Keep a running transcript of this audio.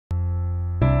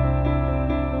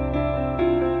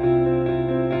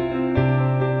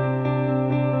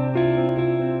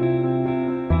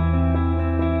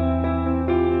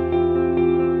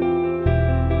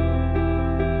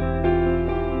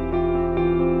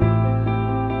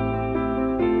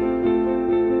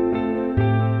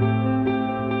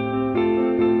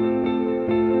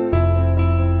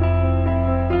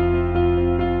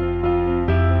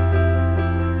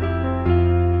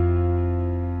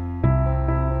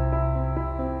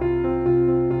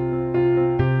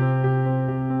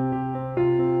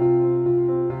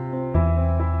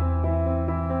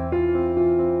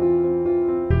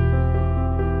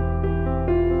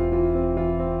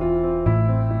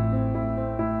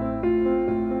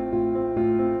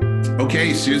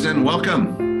Okay, Susan,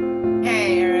 welcome.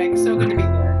 Hey, Eric. So good to be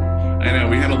here. I know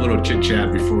we had a little chit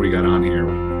chat before we got on here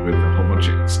with a whole bunch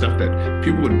of stuff that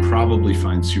people would probably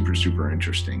find super, super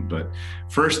interesting. But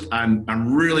first,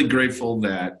 I'm really grateful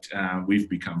that we've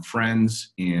become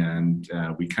friends, and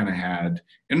we kind of had,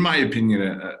 in my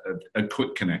opinion, a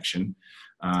quick connection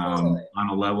Totally. on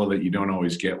a level that you don't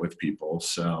always get with people.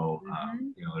 So,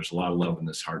 Mm-hmm. there's a lot of love in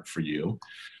this heart for you.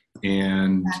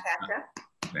 And Back at ya.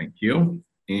 thank you.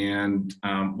 And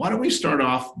why don't we start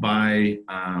off by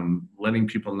letting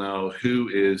people know who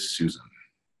is Susan?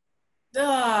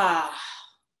 Ugh.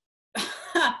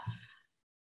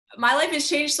 My life has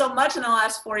changed so much in the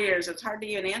last 4 years. It's hard to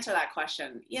even answer that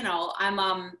question. I'm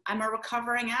a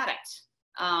recovering addict.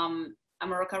 I'm a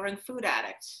recovering food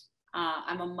addict.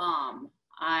 I'm a mom.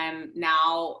 I'm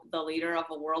now the leader of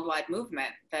a worldwide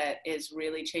movement that is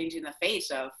really changing the face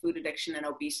of food addiction and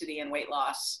obesity and weight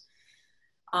loss.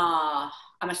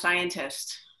 I'm a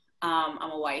scientist.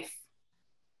 I'm a wife.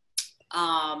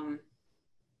 I'm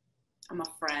a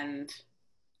friend.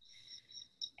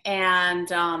 And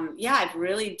I've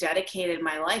really dedicated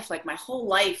my life, like my whole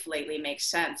life lately makes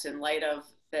sense in light of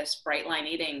this bright line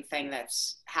eating thing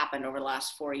that's happened over the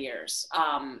last 4 years.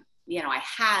 I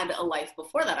had a life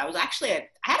before that. I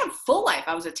had a full life.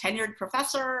 I was a tenured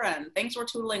professor and things were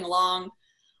tootling along.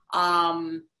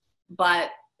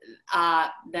 But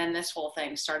then this whole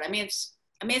thing started.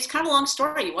 It's kind of a long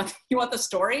story. You want the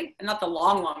story, and not the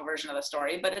long version of the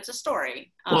story, but it's a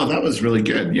story. Well, that was really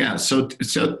good. Yeah. So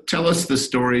tell us the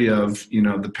story of,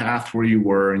 the path where you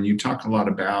were, and you talk a lot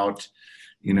about,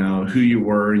 who you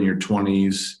were in your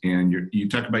 20s, and you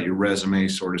talk about your resume,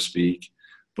 so to speak.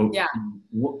 But Yeah.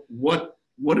 what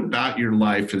about your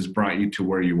life has brought you to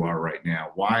where you are right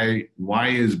now? Why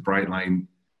is bright line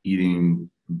eating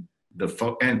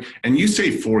and you say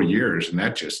 4 years, and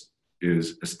that just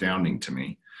is astounding to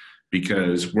me,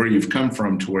 because where you've come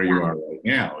from to where you are right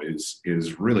now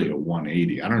is really a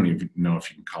 180. I don't even know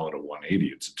if you can call it a 180.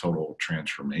 It's a total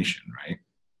transformation, right?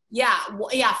 Yeah.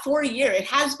 4 years. It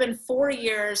has been 4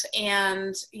 years.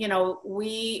 And,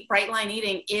 Bright Line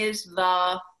Eating is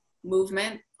the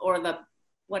movement, or the,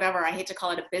 whatever, I hate to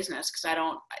call it a business, because I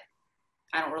don't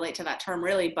relate to that term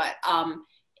really, but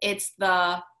it's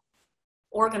the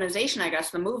organization, I guess,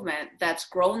 the movement that's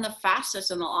grown the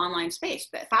fastest in the online space,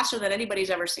 faster than anybody's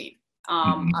ever seen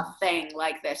a thing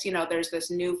like this. There's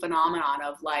this new phenomenon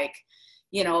of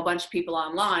a bunch of people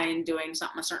online doing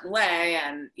something a certain way,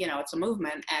 and it's a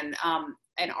movement, and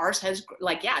ours has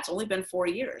it's only been 4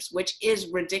 years, which is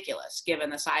ridiculous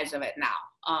given the size of it now.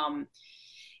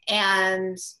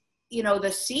 And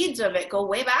the seeds of it go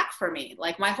way back for me.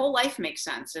 Like, my whole life makes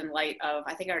sense in light of,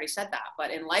 I think I already said that,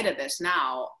 but in light of this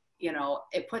now,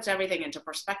 it puts everything into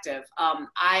perspective.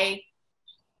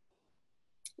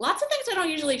 Lots of things I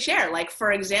don't usually share. Like,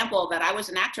 for example, that I was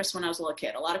an actress when I was a little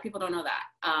kid. A lot of people don't know that,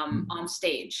 on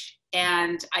stage.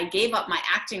 And I gave up my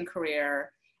acting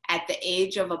career at the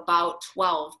age of about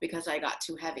 12 because I got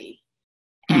too heavy.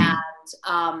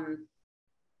 And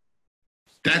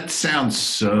that sounds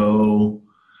so...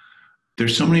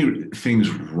 There's so many things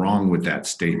wrong with that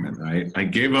statement, right? I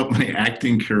gave up my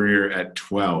acting career at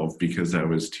 12 because I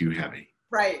was too heavy.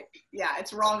 Right. Yeah,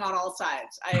 it's wrong on all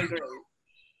sides. I agree.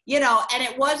 And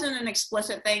it wasn't an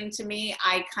explicit thing to me.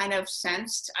 I kind of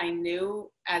sensed, I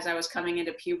knew as I was coming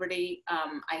into puberty.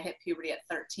 I hit puberty at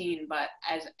 13, but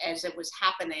as it was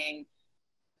happening,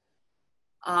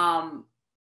 I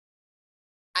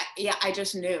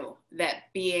just knew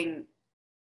that being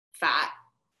fat,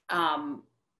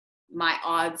 my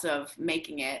odds of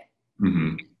making it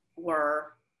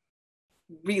were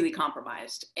really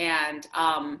compromised. And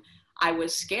I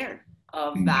was scared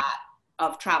of that,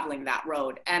 of traveling that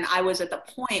road. And I was at the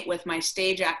point with my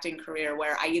stage acting career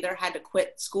where I either had to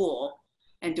quit school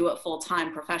and do it full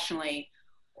time professionally,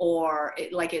 or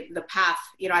the path,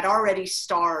 I'd already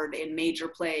starred in major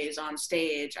plays on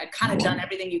stage. I'd kind of done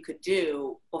everything you could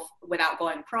do without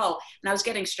going pro, and I was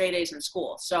getting straight A's in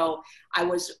school. So I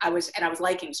was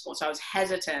liking school. So I was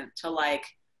hesitant to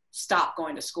stop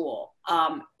going to school.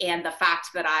 And the fact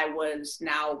that I was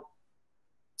now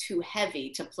too heavy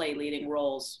to play leading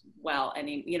roles well, and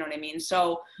you know what I mean?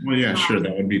 So, well, yeah, sure.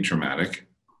 That would be traumatic.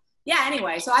 Yeah.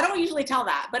 Anyway, so I don't usually tell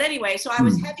that, but anyway, so I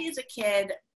was heavy as a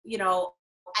kid.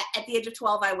 At the age of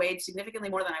 12, I weighed significantly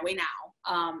more than I weigh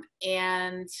now.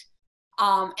 And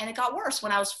it got worse.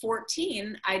 When I was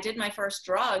 14, I did my first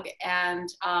drug, and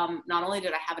not only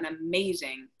did I have an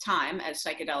amazing time, as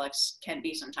psychedelics can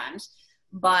be sometimes,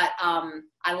 but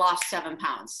I lost 7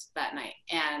 pounds that night.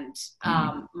 And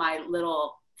my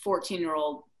little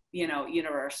 14-year-old,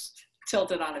 universe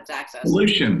tilted on its axis.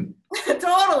 Pollution.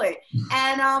 Totally.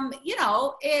 And,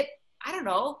 I don't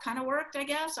know, kind of worked, I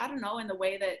guess. I don't know, in the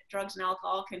way that drugs and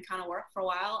alcohol can kind of work for a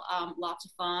while. Lots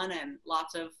of fun and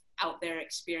lots of out there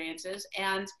experiences.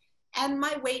 And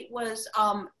my weight was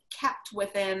kept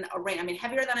within a range. I mean,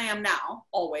 heavier than I am now,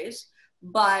 always,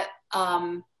 but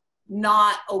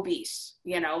not obese,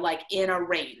 like in a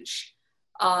range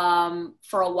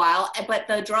for a while. But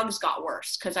the drugs got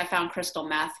worse because I found crystal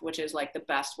meth, which is like the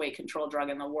best weight control drug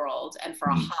in the world. And for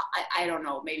I don't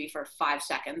know, maybe for 5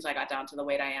 seconds, I got down to the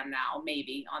weight I am now,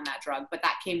 maybe on that drug. But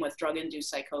that came with drug-induced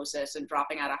psychosis and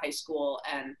dropping out of high school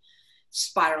and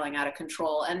spiraling out of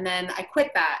control. And then I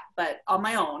quit that, but on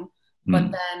my own.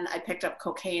 But then I picked up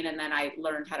cocaine, and then I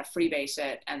learned how to freebase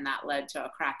it, and that led to a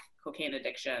crack cocaine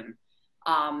addiction.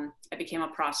 I became a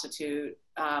prostitute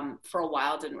for a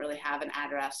while, didn't really have an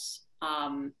address,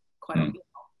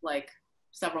 like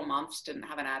several months, didn't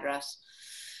have an address,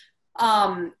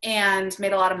 and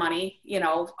made a lot of money,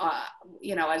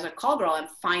 as a call girl, and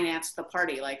financed the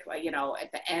party. Like,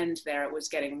 at the end there, it was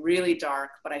getting really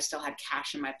dark, but I still had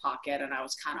cash in my pocket, and I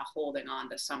was kind of holding on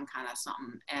to some kind of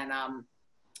something. And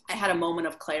I had a moment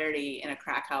of clarity in a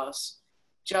crack house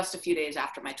just a few days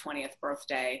after my 20th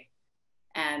birthday.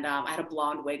 And I had a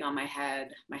blonde wig on my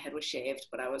head. My head was shaved,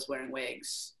 but I was wearing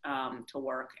wigs to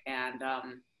work. And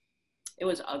it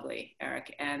was ugly,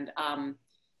 Eric. And I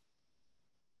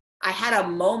had a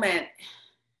moment.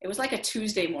 It was like a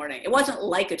Tuesday morning. It wasn't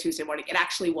like a Tuesday morning. It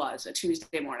actually was a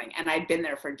Tuesday morning. And I'd been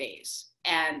there for days.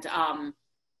 And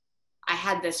I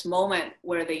had this moment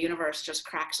where the universe just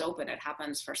cracks open. It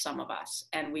happens for some of us.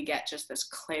 And we get just this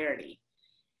clarity.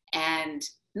 And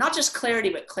not just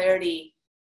clarity, but clarity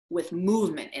with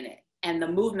movement in it. And the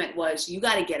movement was, you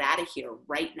got to get out of here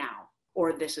right now,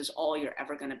 or this is all you're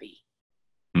ever going to be.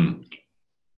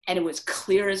 And it was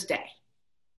clear as day.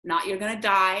 Not you're going to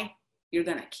die, you're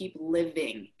going to keep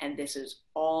living, and this is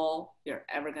all you're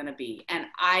ever going to be. And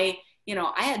I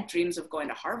had dreams of going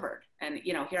to Harvard, and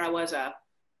here I was, a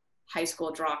high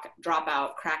school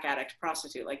dropout, crack addict,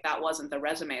 prostitute. Like, that wasn't the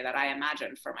resume that I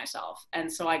imagined for myself.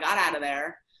 And so I got out of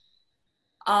there.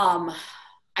 I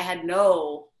had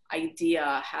no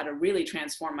idea how to really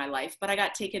transform my life, but I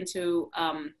got taken to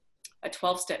a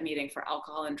 12-step meeting for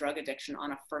alcohol and drug addiction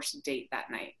on a first date that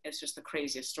night. It's just the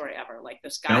craziest story ever. Like,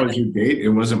 this guy. That was your date? It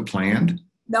wasn't planned?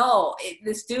 No,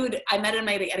 this dude, I met him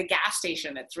at a gas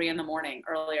station at 3 a.m.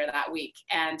 earlier that week.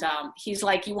 And he's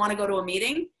like, you want to go to a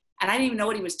meeting? And I didn't even know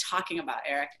what he was talking about,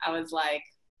 Eric. I was like,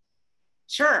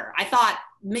 sure. I thought,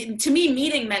 to me,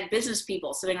 meeting meant business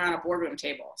people sitting around a boardroom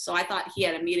table. So I thought he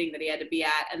had a meeting that he had to be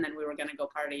at, and then we were going to go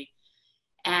party.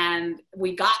 And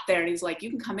we got there, and he's like,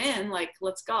 you can come in, like,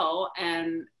 let's go.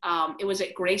 And it was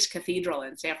at Grace Cathedral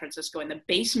in San Francisco, in the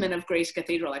basement of Grace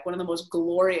Cathedral, like one of the most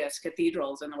glorious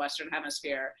cathedrals in the Western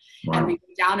Hemisphere. Wow. And we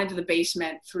went down into the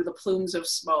basement through the plumes of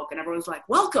smoke, and everyone's like,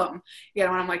 welcome. And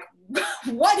I'm like,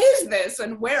 what is this?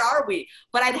 And where are we?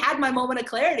 But I'd had my moment of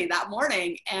clarity that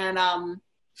morning. And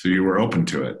so you were open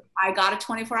to it. I got a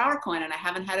 24-hour coin, and I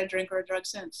haven't had a drink or a drug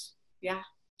since. Yeah,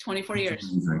 24 years.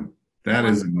 Amazing. That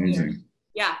is amazing.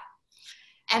 Yeah.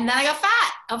 And then I got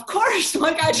fat, of course.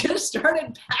 Like, I just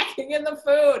started packing in the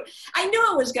food. I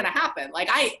knew it was going to happen. Like,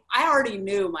 I already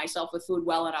knew myself with food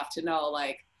well enough to know,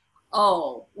 like,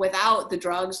 oh, without the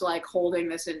drugs, like, holding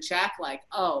this in check, like,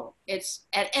 oh, it's,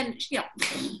 and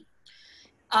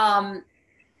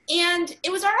and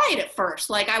it was all right at first.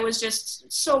 Like, I was just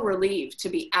so relieved to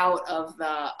be out of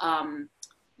the,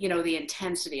 the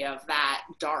intensity of that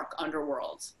dark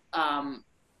underworld.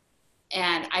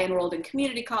 And I enrolled in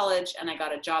community college, and I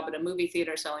got a job at a movie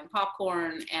theater selling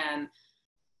popcorn, and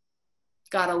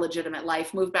got a legitimate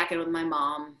life, moved back in with my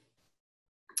mom,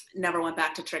 never went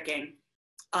back to tricking.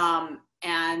 I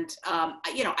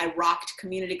rocked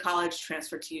community college,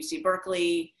 transferred to UC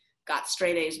Berkeley, got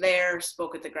straight A's there,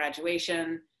 spoke at the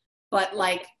graduation. But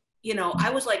I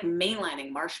was like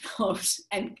mainlining marshmallows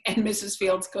and Mrs.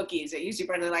 Fields cookies at UC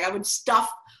Berkeley. Like, I would stuff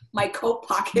my coat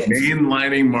pockets.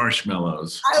 Mainlining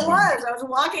marshmallows. I was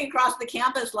walking across the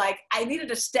campus, like, I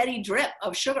needed a steady drip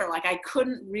of sugar. Like, I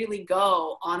couldn't really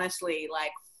go, honestly,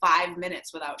 like 5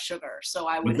 minutes without sugar. So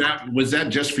I would. Was that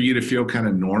just for you to feel kind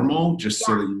of normal? Just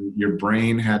so that your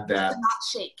brain had that. To not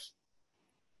shake.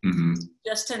 Mm-hmm.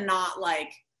 Just to not,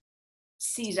 like,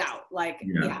 seize out. Like,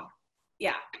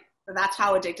 yeah. So that's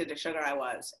how addicted to sugar I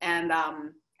was. And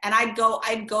I'd go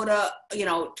to,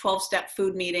 12-step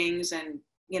food meetings, and,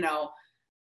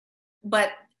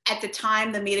 but at the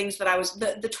time, the meetings that I was,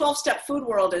 the 12-step food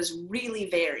world is really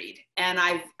varied. And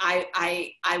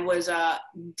I was a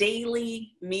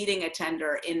daily meeting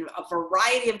attender in a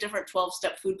variety of different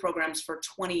 12-step food programs for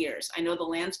 20 years. I know the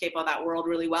landscape of that world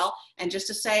really well. And just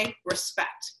to say,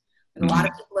 respect. And a lot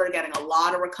of people are getting a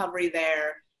lot of recovery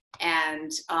there.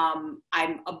 And I'm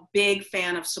a big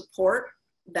fan of support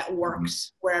that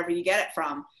works wherever you get it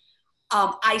from.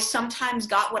 I sometimes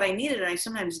got what I needed and I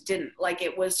sometimes didn't. Like,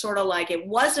 it was sort of like, it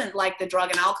wasn't like the drug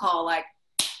and alcohol, like,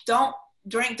 don't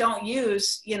drink, don't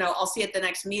use, you know, I'll see you at the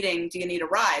next meeting. Do you need a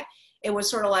ride? It was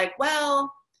sort of like, well,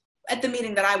 at the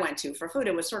meeting that I went to for food,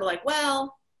 it was sort of like,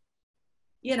 well,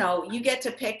 you know, you get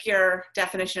to pick your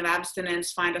definition of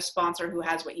abstinence, find a sponsor who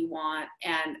has what you want.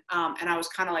 And I was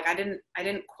kind of like, I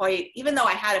didn't quite, even though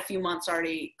I had a few months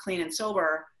already clean and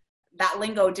sober, that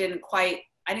lingo I didn't quite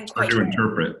hard to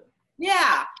interpret.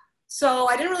 Yeah. So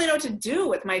I didn't really know what to do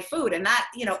with my food. And that,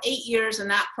 you know, 8 years in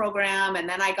that program. And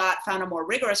then I found a more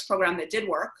rigorous program that did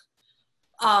work.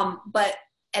 And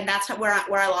that's where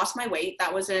I lost my weight.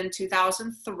 That was in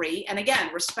 2003. And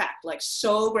again, respect, like,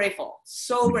 so grateful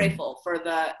for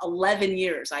the 11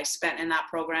 years I spent in that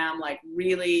program, like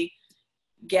really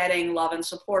getting love and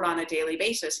support on a daily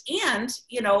basis. And,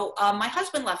 you know, my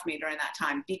husband left me during that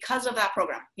time because of that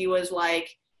program. He was like,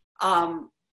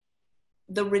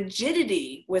 the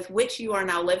rigidity with which you are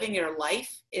now living your life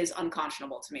is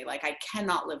unconscionable to me. Like, I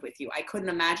cannot live with you. I couldn't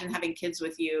imagine having kids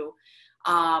with you.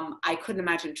 I couldn't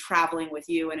imagine traveling with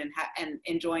you and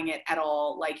enjoying it at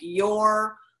all. Like,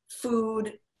 your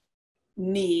food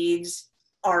needs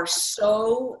are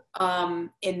so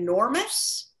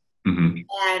enormous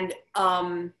and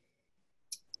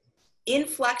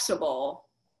inflexible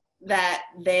that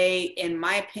they, in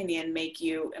my opinion, make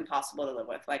you impossible to live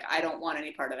with. Like, I don't want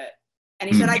any part of it. And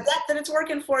he said, I get that it's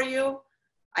working for you.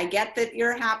 I get that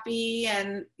you're happy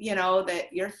and, you know,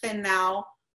 that you're thin now,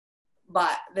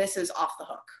 but this is off the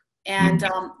hook. And,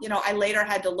 you know, I later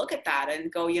had to look at that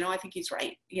and go, you know, I think he's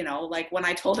right. You know, like, when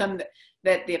I told him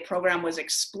that the program was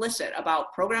explicit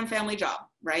about program, family, job,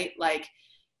 right? Like,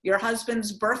 your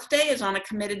husband's birthday is on a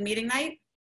committed meeting night.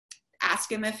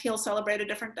 Ask him if he'll celebrate a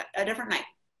different night.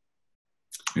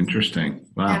 Interesting.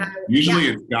 Wow. Usually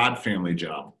it's God, family,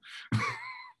 job.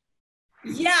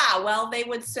 Yeah, well, they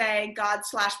would say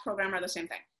God/program are the same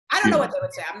thing. I don't know what they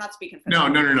would say. I'm not speaking for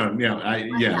them.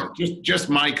 No. Yeah, just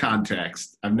my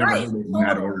context. I've never heard it in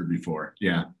that order before.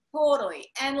 Yeah. Totally.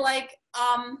 And like,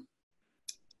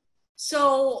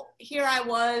 so here I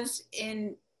was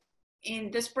in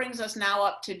this brings us now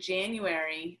up to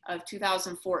January of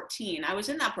 2014. I was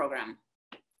in that program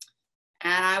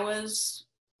and I was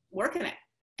working it.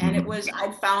 And it was,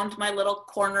 I'd found my little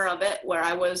corner of it where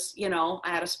I was, you know, I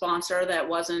had a sponsor that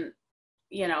wasn't,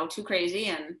 you know, too crazy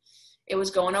and it was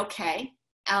going okay.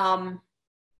 And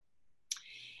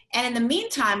in the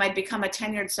meantime, I'd become a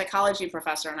tenured psychology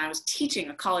professor and I was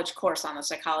teaching a college course on the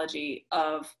psychology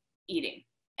of eating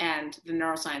and the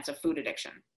neuroscience of food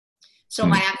addiction. So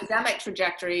my academic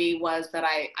trajectory was that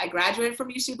I graduated from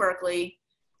UC Berkeley.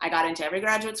 I got into every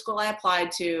graduate school I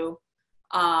applied to.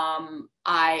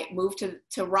 I moved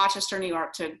to Rochester, New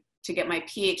York to get my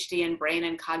PhD in brain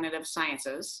and cognitive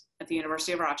sciences at the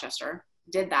University of Rochester,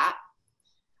 did that.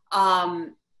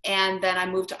 And then I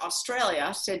moved to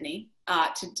Australia, Sydney,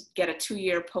 to get a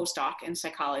 2-year postdoc in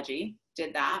psychology,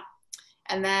 did that.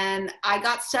 And then I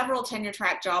got several tenure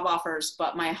track job offers,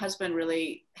 but my husband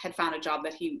really had found a job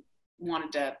that he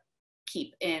wanted to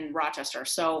keep in Rochester.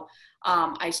 So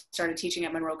I started teaching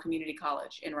at Monroe Community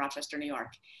College in Rochester, New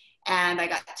York. And I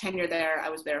got tenure there. I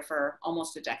was there for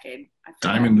almost a decade.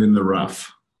 Diamond in the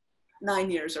rough.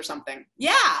 9 years or something.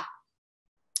 Yeah.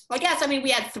 Well, I guess, I mean, we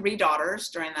had 3 daughters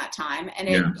during that time and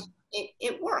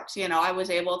it worked. You know, I was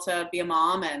able to be a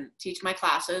mom and teach my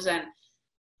classes. And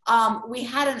we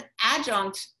had an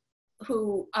adjunct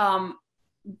who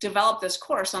developed this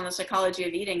course on the psychology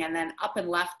of eating and then up and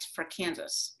left for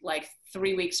Kansas, like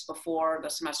 3 weeks before the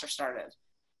semester started.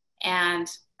 And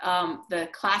the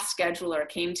class scheduler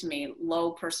came to me,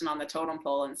 low person on the totem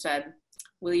pole, and said,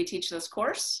 "Will you teach this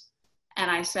course?"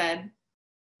 And I said,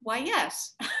 "Why,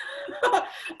 yes."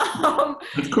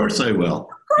 Of course I will.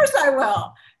 Of course I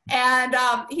will. And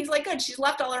he's like, "Good, she's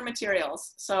left all her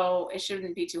materials, so it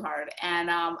shouldn't be too hard." And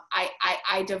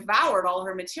I devoured all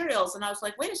her materials, and I was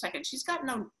like, wait a second, she's got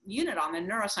no unit on the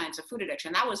neuroscience of food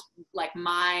addiction. That was like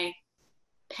my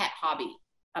pet hobby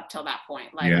up till that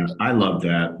point. Like, yeah, I love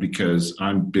that because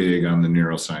I'm big on the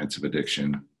neuroscience of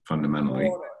addiction fundamentally.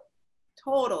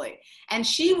 Totally. And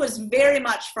she was very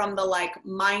much from the like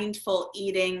mindful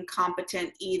eating,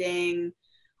 competent eating,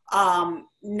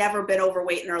 never been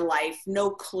overweight in her life,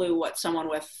 no clue what someone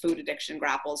with food addiction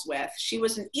grapples with. She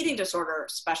was an eating disorder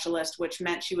specialist, which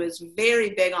meant she was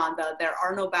very big on there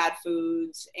are no bad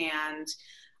foods. And,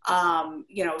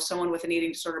 you know, someone with an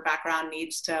eating disorder background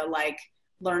needs to like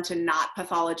learn to not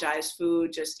pathologize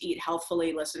food, just eat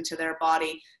healthfully, listen to their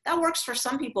body. That works for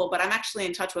some people, but I'm actually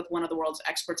in touch with one of the world's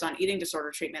experts on eating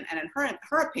disorder treatment. And in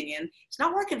her opinion, it's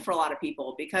not working for a lot of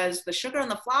people because the sugar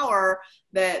and the flour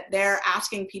that they're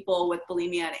asking people with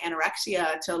bulimia and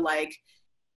anorexia to like,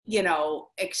 you know,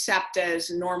 accept as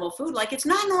normal food, like it's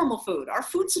not normal food. Our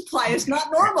food supply is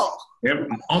not normal. Yep.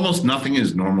 Almost nothing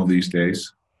is normal these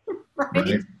days.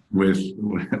 Right? With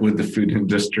the food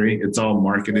industry, it's all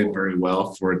marketed very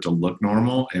well for it to look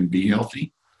normal and be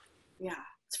healthy. Yeah,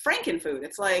 it's Frankenfood.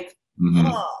 It's like,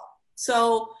 oh.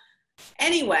 So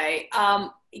anyway,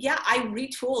 yeah, I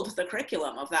retooled the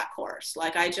curriculum of that course.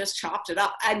 Like I just chopped it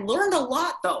up. I learned a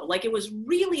lot though. Like it was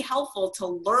really helpful to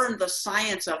learn the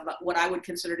science of what I would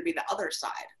consider to be the other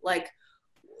side. Like,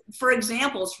 for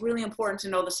example, it's really important to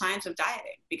know the science of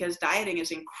dieting because dieting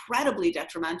is incredibly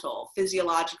detrimental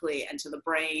physiologically and to the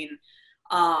brain.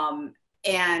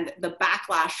 And the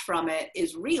backlash from it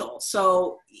is real.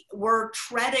 So we're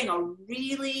treading a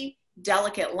really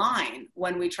delicate line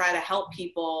when we try to help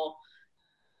people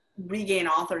regain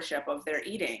authorship of their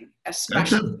eating.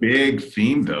 Especially. That's a big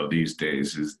theme though these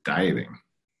days is dieting.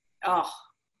 Oh,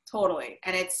 totally.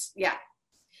 And it's, yeah.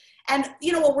 And,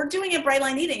 you know, what we're doing at Bright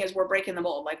Line Eating is we're breaking the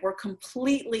mold. Like we're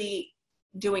completely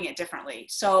doing it differently.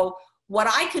 So what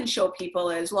I can show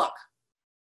people is, look,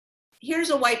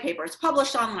 here's a white paper. It's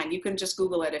published online. You can just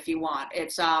Google it if you want.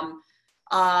 It's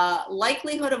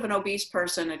likelihood of an obese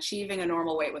person achieving a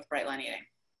normal weight with Bright Line Eating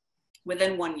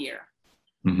within 1 year.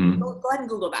 Mm-hmm. Go ahead and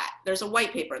Google that. There's a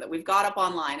white paper that we've got up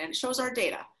online and it shows our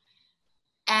data.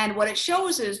 And what it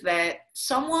shows is that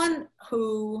someone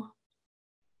who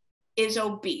is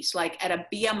obese, like at a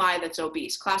BMI that's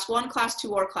obese, class 1, class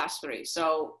 2, or class 3,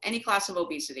 so any class of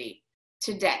obesity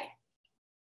today,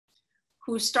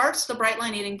 who starts the Bright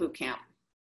Line Eating Bootcamp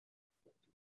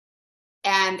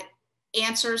and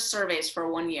answers surveys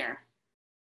for 1 year,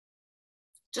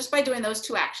 just by doing those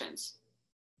two actions,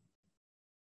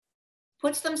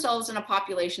 puts themselves in a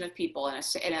population of people, in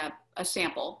a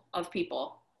sample of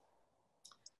people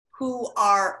who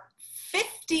are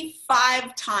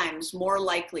 55 times more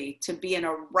likely to be in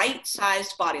a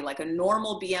right-sized body, like a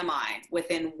normal BMI,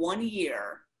 within 1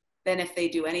 year than if they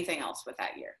do anything else with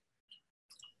that year.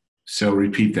 So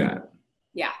repeat that.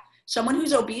 Yeah. Someone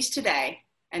who's obese today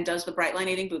and does the Bright Line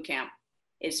Eating Bootcamp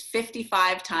is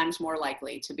 55 times more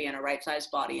likely to be in a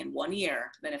right-sized body in 1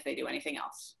 year than if they do anything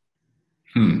else.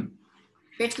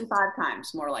 55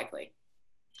 times more likely.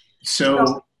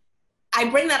 So I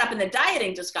bring that up in the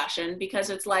dieting discussion because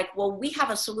it's like, well, we have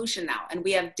a solution now and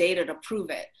we have data to prove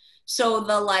it. So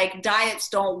the like diets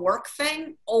don't work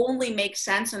thing only makes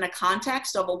sense in a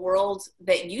context of a world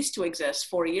that used to exist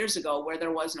 4 years ago where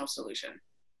there was no solution.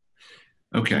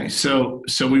 Okay. So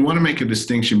we want to make a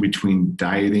distinction between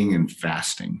dieting and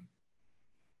fasting.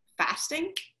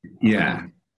 Fasting? Yeah.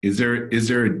 Is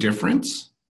there a difference?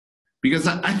 Because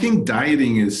I think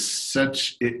dieting is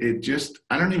such, it just,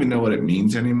 I don't even know what it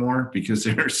means anymore because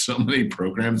there are so many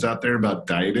programs out there about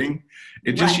dieting.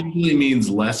 It just usually means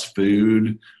less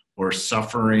food or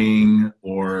suffering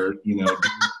or, you know,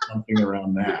 something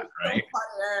around that, right?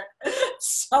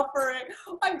 Suffering.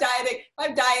 I'm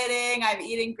dieting. I'm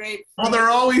eating great food. Oh,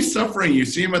 they're always suffering. You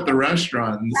see them at the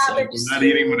restaurant and it's like, they're not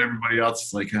eating what everybody else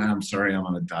is like, I'm sorry, I'm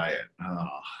on a diet. Oh,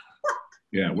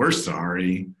 yeah, we're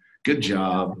sorry. Good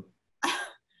job.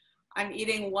 I'm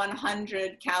eating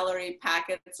 100 calorie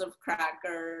packets of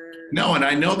crackers. No, and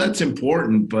I know that's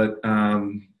important, but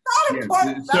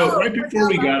important, so right before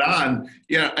we got on,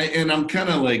 and I'm kind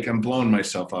of like, I'm blowing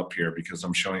myself up here because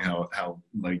I'm showing how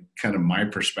like kind of my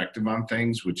perspective on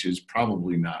things, which is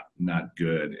probably not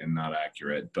good and not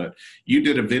accurate. But you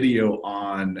did a video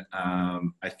on,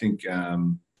 I think,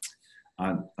 on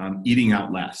eating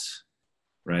out less,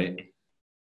 right?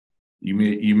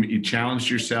 You challenged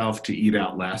yourself to eat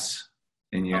out less,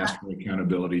 and you asked for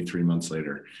accountability 3 months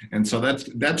later. And so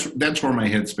that's where my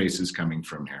headspace is coming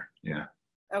from here. Yeah.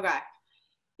 Okay.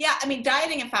 Yeah, I mean,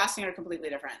 dieting and fasting are completely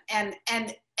different. And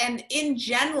in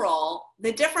general,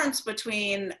 the difference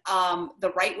between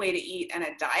the right way to eat and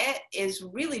a diet is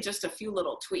really just a few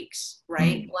little tweaks,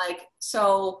 right? Like,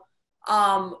 so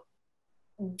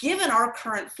given our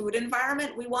current food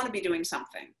environment, we want to be doing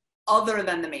something other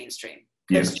than the mainstream.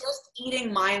 Because just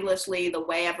eating mindlessly the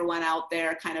way everyone out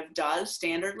there kind of does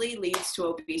standardly leads to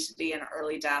obesity and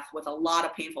early death with a lot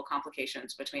of painful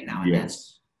complications between now and then.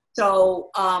 So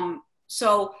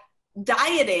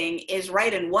dieting is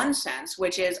right in one sense,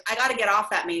 which is I got to get off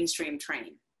that mainstream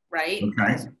train, right? Okay.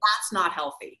 That's not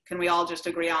healthy. Can we all just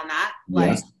agree on that?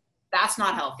 Yes. Like, that's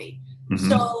not healthy. Mm-hmm.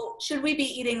 So should we be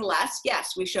eating less?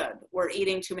 Yes, we should. We're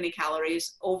eating too many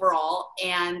calories overall,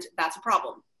 and that's a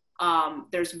problem.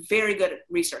 There's very good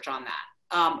research on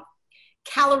that.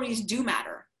 Calories do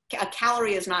matter. A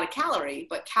calorie is not a calorie,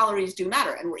 but calories do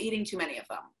matter, and we're eating too many of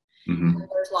them. Mm-hmm.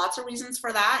 There's lots of reasons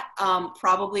for that.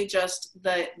 Probably just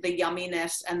the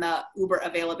yumminess and the uber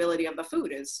availability of the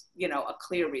food is, a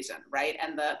clear reason, right?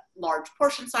 And the large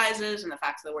portion sizes and the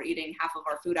fact that we're eating half of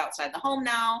our food outside the home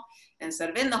now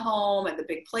instead of in the home, and the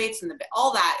big plates and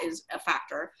all that is a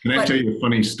factor. Can I tell you a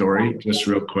funny story just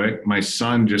real quick? My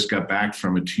son just got back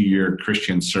from a 2-year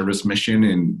Christian service mission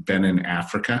in Benin,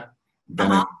 Africa,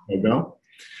 Togo.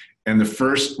 And the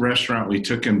first restaurant we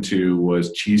took him to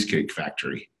was Cheesecake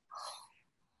Factory.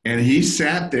 And he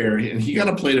sat there and he got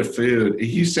a plate of food.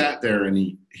 He sat there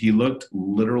and he looked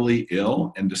literally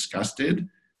ill and disgusted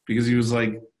because he was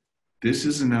like, this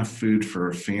is enough food for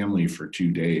a family for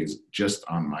 2 days just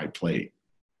on my plate,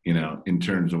 in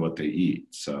terms of what they eat.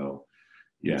 So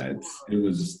yeah, it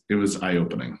was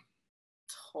eye-opening.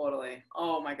 Totally.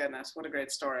 Oh my goodness. What a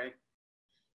great story.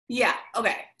 Yeah.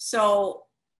 Okay. So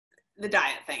the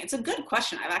diet thing. It's a good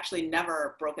question. I've actually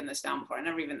never broken this down before.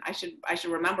 I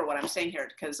should remember what I'm saying here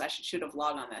because I should shoot a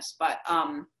vlog on this. But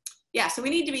yeah, so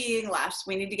we need to be eating less.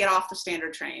 We need to get off the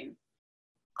standard train.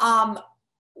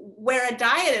 Where a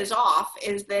diet is off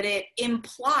is that it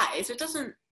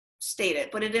doesn't state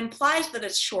it, but it implies that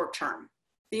it's short term.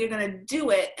 That you're going to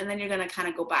do it and then you're going to kind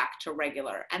of go back to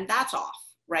regular, and that's off,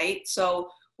 right? So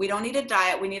we don't need a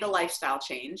diet. We need a lifestyle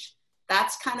change.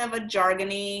 That's kind of a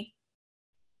jargony,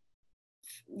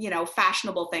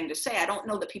 fashionable thing to say. I don't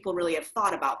know that people really have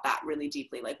thought about that really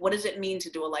deeply. Like, what does it mean to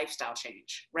do a lifestyle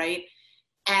change, right?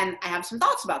 And I have some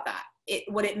thoughts about that.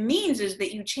 What it means is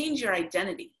that you change your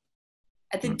identity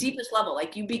at the deepest level.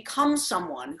 Like, you become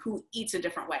someone who eats a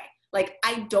different way. Like,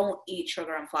 I don't eat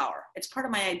sugar and flour. It's part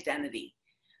of my identity.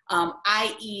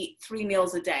 I eat 3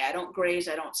 meals a day. I don't graze.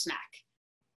 I don't snack.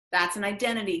 That's an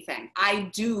identity thing. I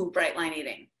do bright line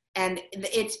eating. And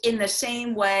it's in the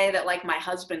same way that, like, my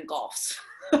husband golfs.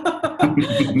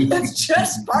 It's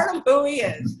just part of who he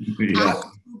is. Yeah. I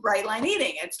do bright line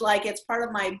eating. It's like, it's part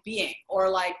of my being. Or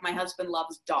like, my husband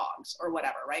loves dogs or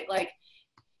whatever, right? Like,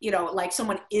 like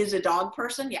someone is a dog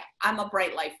person. Yeah, I'm a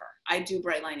bright lifer. I do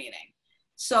bright line eating.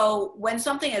 So when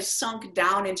something is sunk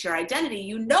down into your identity,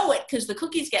 you know it because the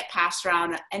cookies get passed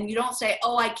around, and you don't say,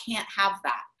 oh, I can't have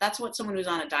that. That's what someone who's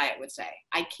on a diet would say.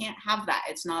 I can't have that.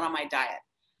 It's not on my diet.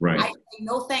 Right. I say,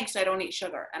 no thanks, I don't eat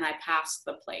sugar, and I pass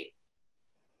the plate.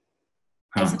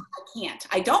 I can't.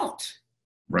 I don't.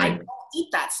 Right. I don't eat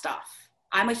that stuff.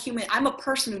 I'm a human. I'm a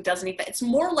person who doesn't eat that. It's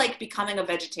more like becoming a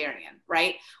vegetarian,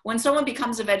 right? When someone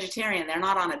becomes a vegetarian, they're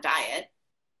not on a diet.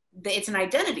 It's an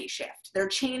identity shift. They're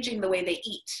changing the way they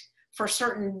eat for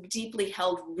certain deeply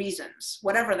held reasons,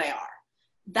 whatever they are.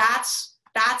 That's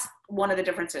one of the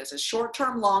differences, is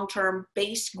short-term, long-term,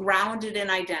 based, grounded in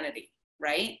identity,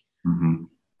 right?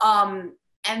 Mm-hmm.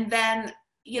 And then,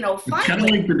 finally, kind of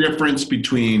like the difference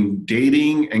between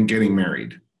dating and getting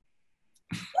married.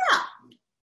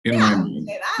 Yeah. In my mind.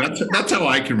 That's how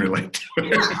I can relate to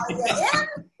it. Yeah. Are you in?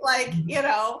 Like,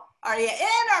 are you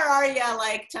in, or are you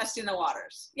like testing the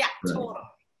waters? Yeah, right.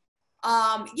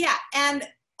 Totally. Yeah. And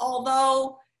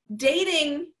although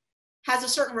dating has a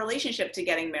certain relationship to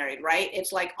getting married, right?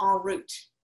 It's like en route.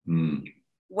 Mm.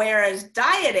 Whereas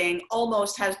dieting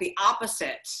almost has the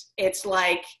opposite. It's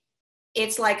like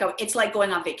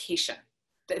going on vacation.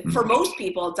 For most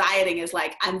people, dieting is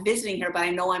like, I'm visiting here, but I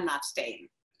know I'm not staying.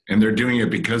 And they're doing it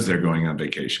because they're going on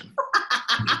vacation.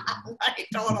 Right,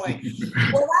 totally.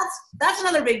 Well, that's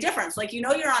another big difference. Like, you're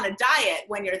on a diet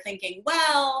when you're thinking,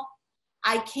 well,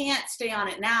 I can't stay on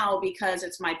it now because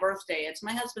it's my birthday. It's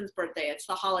my husband's birthday. It's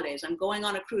the holidays. I'm going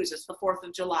on a cruise. It's the 4th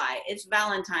of July. It's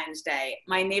Valentine's Day.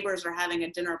 My neighbors are having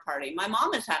a dinner party. My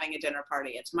mom is having a dinner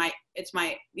party. It's my,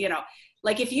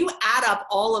 like, if you add up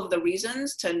all of the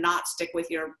reasons to not stick with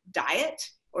your diet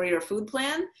or your food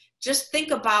plan, just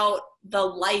think about the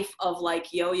life of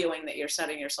like yo-yoing that you're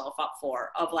setting yourself up for,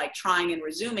 of like trying and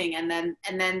resuming. And then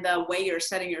the way you're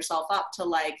setting yourself up to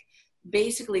like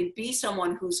basically be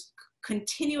someone who's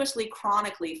continuously,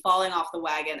 chronically falling off the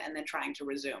wagon and then trying to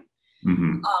resume.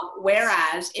 Mm-hmm.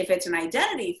 Whereas if it's an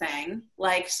identity thing,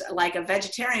 like a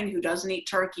vegetarian who doesn't eat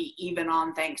turkey even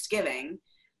on Thanksgiving,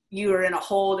 you're in a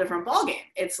whole different ballgame.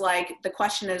 It's like, the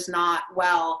question is not,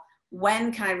 well,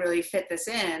 when can I really fit this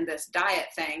in, this diet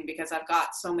thing, because I've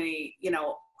got so many,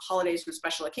 holidays and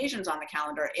special occasions on the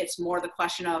calendar. It's more the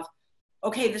question of,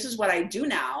 okay, this is what I do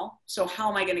now. So how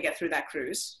am I going to get through that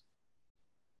cruise?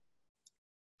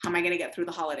 How am I going to get through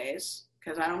the holidays?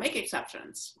 Because I don't make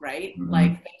exceptions, right? Mm-hmm.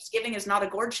 Like Thanksgiving is not a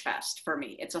gorge fest for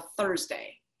me. It's a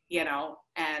Thursday, you know,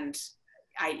 and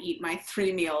I eat my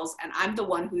 3 meals, and I'm the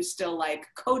one who's still like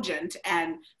cogent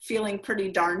and feeling pretty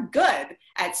darn good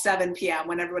at 7 p.m.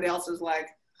 when everybody else is like,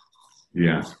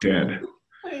 yeah, dead.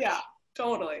 Yeah,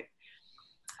 totally.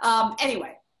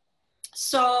 Anyway,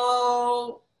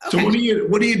 so okay. So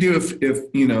what do you do if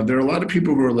you know, there are a lot of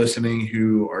people who are listening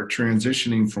who are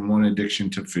transitioning from one addiction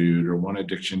to food or one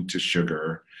addiction to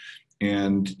sugar,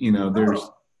 and you know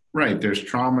there's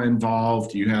trauma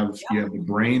involved. You have the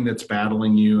brain that's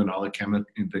battling you, and all the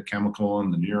chemical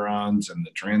and the neurons and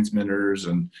the transmitters,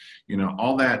 and you know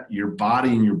all that. Your body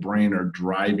and your brain are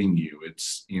driving you.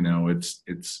 It's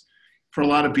for a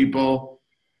lot of people,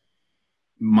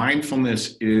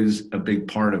 mindfulness is a big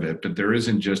part of it, but there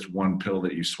isn't just one pill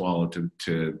that you swallow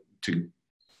to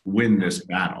win this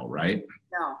battle, right?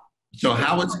 No. So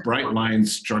how is Brightline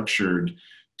structured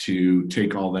to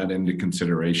take all that into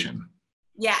consideration?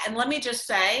 Yeah, and let me just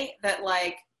say that,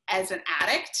 like, as an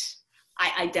addict,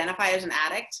 I identify as an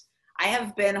addict. I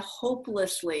have been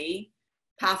hopelessly,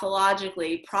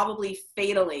 pathologically, probably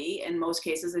fatally, in most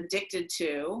cases, addicted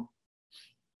to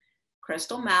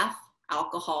crystal meth,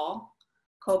 alcohol,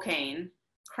 cocaine,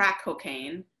 crack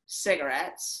cocaine,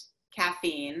 cigarettes,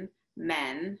 caffeine,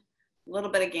 men, a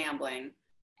little bit of gambling,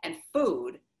 and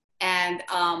food. And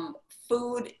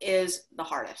food is the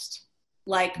hardest.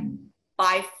 Like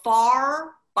by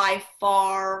far.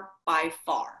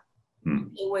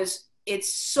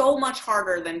 It's so much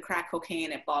harder than crack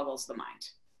cocaine, it boggles the mind.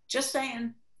 Just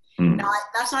saying. Now,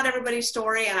 that's not everybody's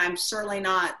story, and I'm certainly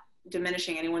not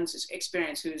diminishing anyone's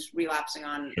experience who's relapsing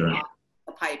on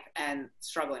the pipe and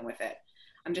struggling with it.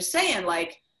 I'm just saying,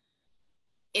 like,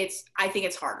 I think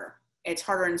it's harder. It's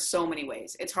harder in so many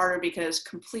ways. It's harder because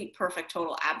complete, perfect,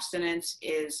 total abstinence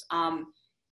is,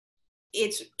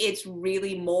 it's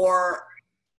really more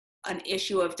an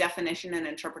issue of definition and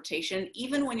interpretation.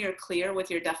 Even when you're clear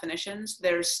with your definitions,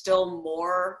 there's still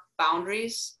more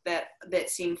boundaries that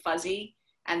seem fuzzy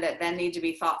and that then need to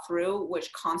be thought through,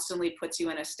 which constantly puts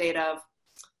you in a state of,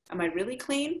 am I really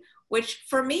clean? Which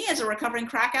for me as a recovering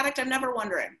crack addict, I'm never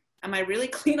wondering, am I really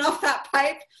clean off that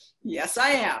pipe? Yes, I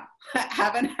am.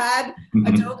 Haven't had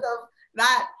a toke of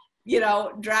that,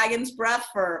 dragon's breath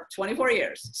for 24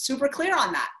 years. Super clear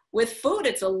on that. With food,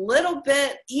 it's a little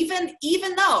bit, even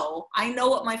though I know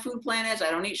what my food plan is, I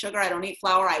don't eat sugar, I don't eat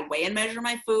flour, I weigh and measure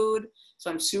my food.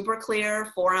 So I'm super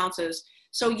clear, 4 ounces.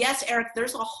 So yes, Eric,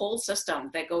 there's a whole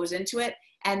system that goes into it.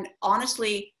 And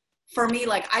honestly, for me,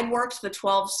 like I'd worked the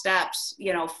 12 steps,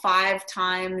 5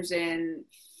 times in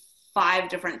 5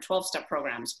 different 12-step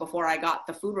programs before I got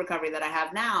the food recovery that I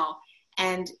have now.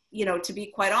 And, to be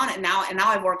quite honest, now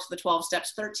I've worked the 12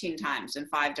 steps 13 times in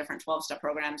 5 different 12-step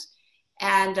programs.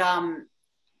 And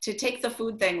to take the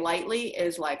food thing lightly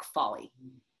is like folly.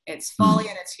 It's folly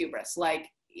and it's hubris. Like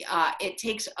it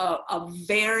takes a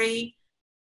very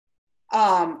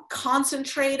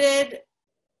concentrated,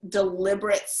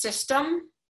 deliberate system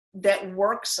that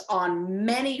works on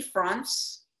many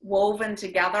fronts woven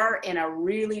together in a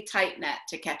really tight net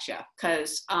to catch you,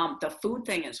 because the food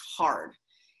thing is hard.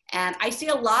 And I see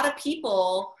a lot of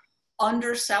people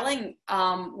underselling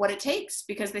what it takes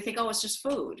because they think, oh, it's just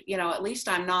food, at least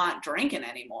I'm not drinking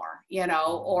anymore,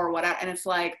 or whatever. And it's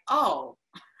like, oh,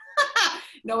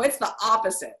 no, it's the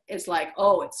opposite. It's like,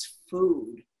 oh, it's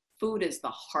food. Food is the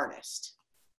hardest.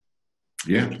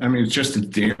 Yeah. I mean, it's just as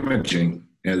damaging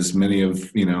as many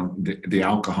of, the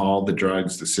alcohol, the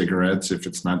drugs, the cigarettes, if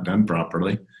it's not done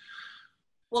properly.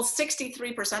 Well,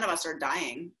 63% of us are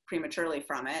dying prematurely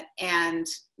from it. And,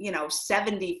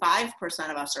 75%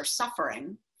 of us are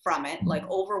suffering from it, like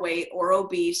overweight or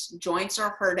obese, joints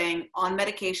are hurting, on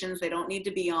medications they don't need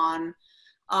to be on,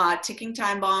 ticking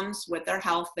time bombs with their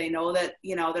health. They know that,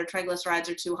 their triglycerides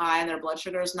are too high and their blood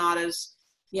sugar is not as,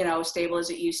 stable as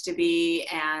it used to be.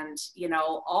 And,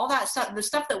 all that stuff, the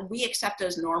stuff that we accept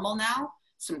as normal now,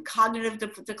 some cognitive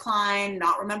decline,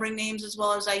 not remembering names as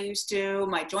well as I used to.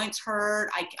 My joints hurt.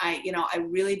 I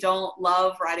really don't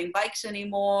love riding bikes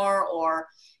anymore, or,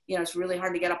 it's really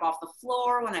hard to get up off the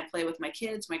floor when I play with my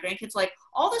kids, my grandkids, like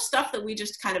all the stuff that we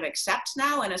just kind of accept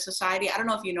now in a society. I don't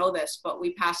know if you know this, but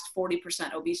we passed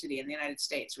 40% obesity in the United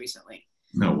States recently.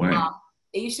 No way.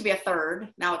 It used to be a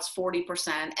third. Now it's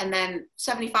 40%. And then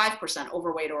 75%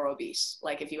 overweight or obese,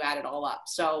 like if you add it all up.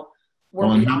 So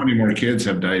and how many more kids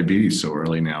have diabetes so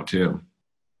early now too?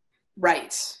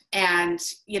 Right. And,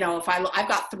 if I've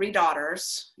got 3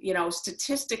 daughters,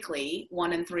 statistically,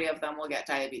 1 in 3 of them will get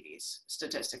diabetes,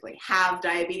 statistically, have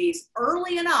diabetes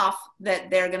early enough that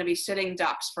they're going to be sitting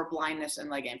ducks for blindness and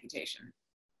leg amputation.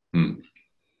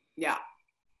 Yeah.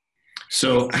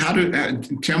 So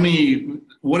tell me,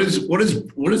 what is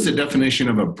the definition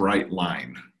of a bright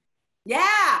line?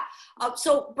 Yeah.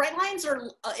 So bright lines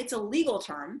it's a legal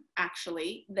term,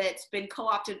 actually, that's been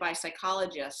co-opted by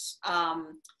psychologists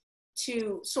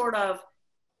to sort of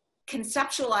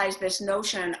conceptualize this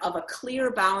notion of a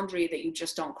clear boundary that you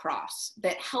just don't cross,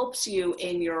 that helps you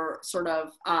in your sort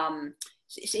of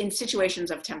in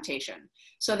situations of temptation.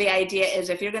 So the idea is,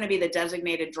 if you're going to be the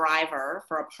designated driver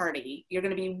for a party, you're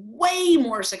going to be way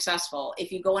more successful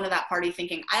if you go into that party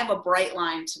thinking, I have a bright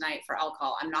line tonight for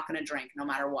alcohol. I'm not going to drink no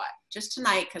matter what, just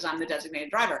tonight because I'm the designated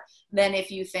driver. Than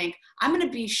if you think, I'm going to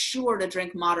be sure to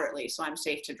drink moderately so I'm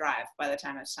safe to drive by the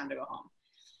time it's time to go home.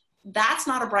 That's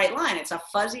not a bright line. It's a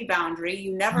fuzzy boundary.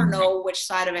 You never know which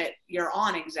side of it you're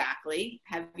on exactly.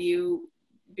 Have you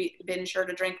been sure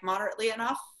to drink moderately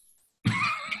enough?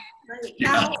 Right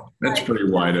yeah, now, that's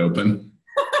pretty wide open.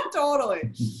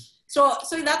 Totally. So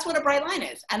that's what a bright line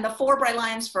is. And the 4 bright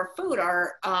lines for food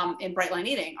are in bright line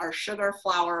eating are sugar,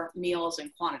 flour, meals, and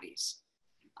quantities.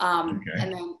 And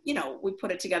then, we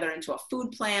put it together into a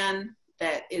food plan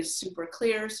that is super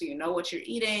clear, so you know what you're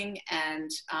eating, and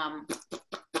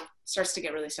starts to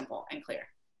get really simple and clear.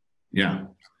 Yeah.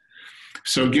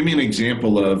 So give me an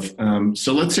example of,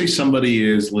 so let's say somebody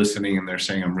is listening and they're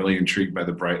saying, I'm really intrigued by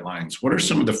the bright lines. What are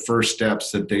some of the first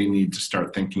steps that they need to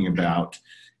start thinking about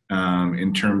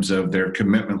in terms of their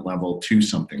commitment level to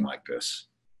something like this?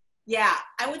 Yeah,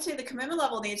 I would say the commitment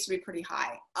level needs to be pretty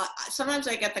high. Sometimes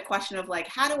I get the question of like,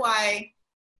 how do I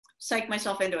psych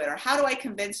myself into it? Or how do I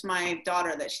convince my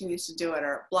daughter that she needs to do it,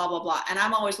 or blah, blah, blah. And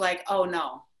I'm always like, oh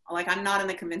no, like I'm not in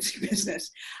the convincing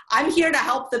business. I'm here to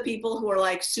help the people who are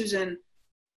like, Susan,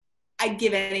 I'd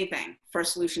give anything for a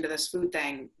solution to this food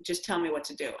thing. Just tell me what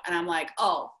to do. And I'm like,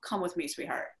 oh, come with me,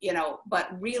 sweetheart.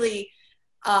 But really,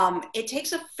 it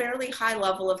takes a fairly high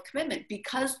level of commitment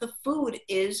because the food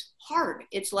is hard.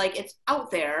 It's like, it's out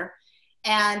there,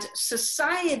 and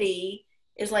society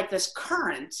is like this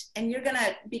current, and you're going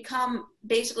to become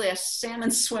basically a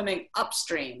salmon swimming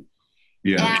upstream.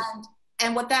 Yeah.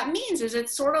 And what that means is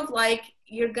it's sort of like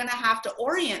you're going to have to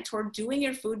orient toward doing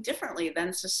your food differently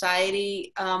than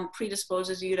society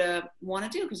predisposes you to want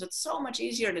to do, because it's so much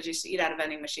easier to just eat out of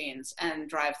vending machines and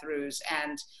drive-thrus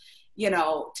and,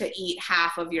 to eat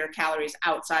half of your calories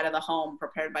outside of the home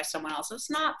prepared by someone else.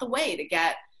 It's not the way to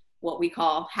get what we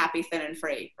call happy, thin, and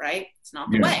free, right? It's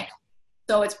not the way.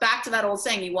 So it's back to that old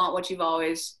saying, you want what you've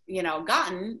always,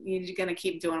 gotten, you're going to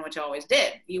keep doing what you always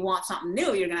did. You want something new,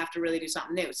 you're going to have to really do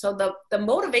something new. So the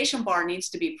motivation bar needs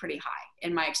to be pretty high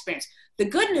in my experience. The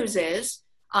good news is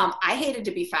I hated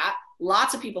to be fat.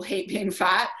 Lots of people hate being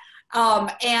fat.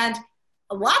 And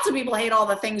lots of people hate all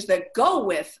the things that go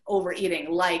with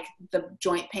overeating, like the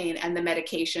joint pain and the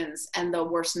medications and the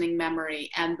worsening memory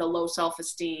and the low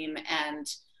self-esteem and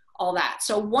all that.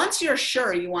 So once you're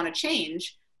sure you want to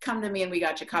change, come to me and we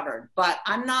got you covered. But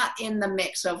I'm not in the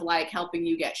mix of like helping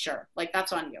you get sure. Like,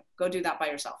 that's on you. Go do that by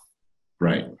yourself.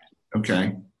 Right.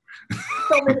 Okay.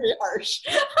 Don't make it harsh.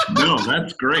 No,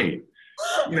 that's great.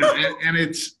 And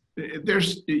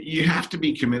you have to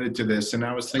be committed to this. And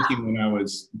I was thinking when I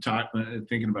was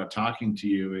thinking about talking to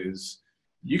you is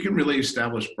you can really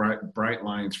establish bright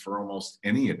lines for almost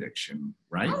any addiction,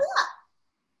 right? Oh, yeah.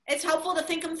 It's helpful to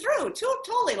think them through too.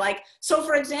 Totally. Like, so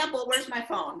for example, where's my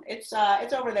phone? It's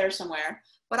over there somewhere,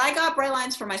 but I got bright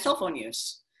lines for my cell phone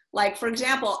use. Like, for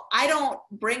example, I don't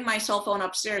bring my cell phone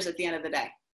upstairs at the end of the day.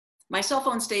 My cell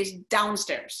phone stays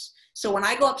downstairs. So when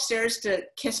I go upstairs to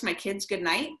kiss my kids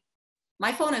goodnight,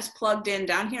 my phone is plugged in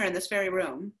down here in this very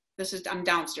room. I'm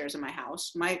downstairs in my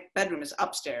house. My bedroom is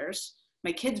upstairs.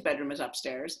 My kid's bedroom is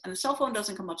upstairs, and the cell phone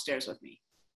doesn't come upstairs with me.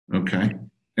 Okay.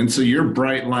 And so your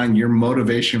bright line, your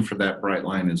motivation for that bright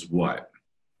line is what?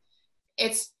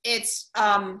 It's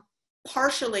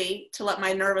partially to let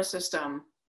my nervous system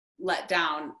let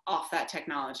down off that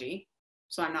technology,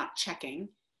 so I'm not checking.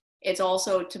 It's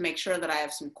also to make sure that I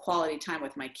have some quality time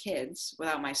with my kids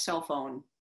without my cell phone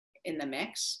in the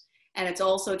mix. And it's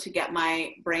also to get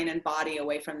my brain and body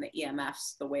away from the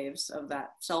EMFs, the waves of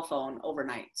that cell phone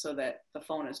overnight, so that the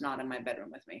phone is not in my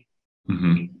bedroom with me.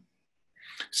 Mm-hmm.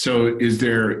 So is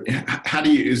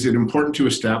it important to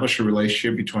establish a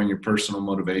relationship between your personal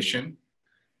motivation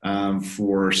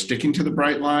for sticking to the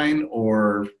bright line,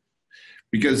 or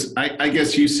because I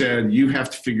guess you said you have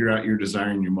to figure out your desire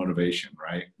and your motivation,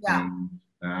 right? Yeah. And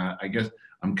I guess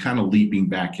I'm kind of leaping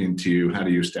back into how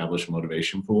do you establish a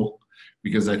motivation pool?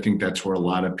 because I think that's where a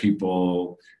lot of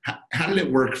people, how did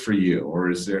it work for you? Or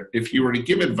is there, if you were to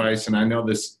give advice, and I know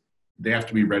this, they have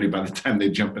to be ready by the time they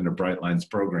jump into Brightline's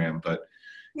program, but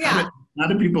Yeah. how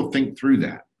do people think through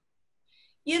that?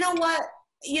 You know what,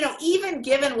 even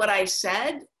given what I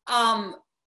said, I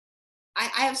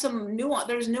have some nuance.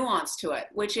 There's nuance to it,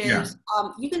 which is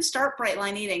you can start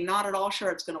Brightline eating, not at all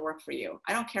sure it's going to work for you.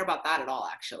 I don't care about that at all,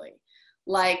 actually.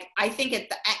 Like, I think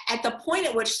at the point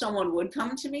at which someone would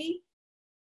come to me,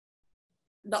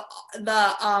 the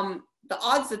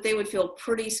odds that they would feel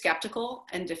pretty skeptical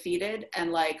and defeated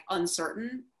and like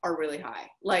uncertain are really high.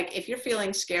 Like, if you're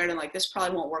feeling scared and like, this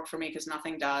probably won't work for me because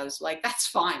nothing does, like, that's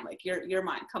fine. Like, you're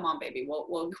mine. Come on, baby.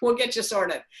 We'll get you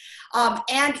sorted.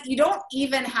 And you don't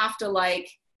even have to like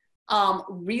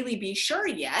really be sure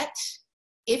yet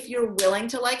if you're willing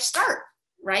to like start,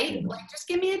 right? Mm-hmm. Like, just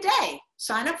give me a day,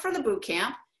 sign up for the boot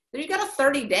camp. Then you got a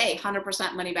 30-day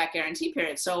 100% money back guarantee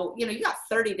period. So, you got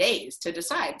 30 days to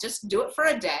decide. Just do it for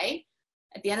a day.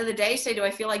 At the end of the day, say, do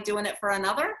I feel like doing it for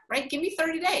another, right? Give me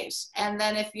 30 days. And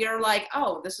then if you're like,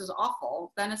 oh, this is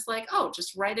awful, then it's like, oh,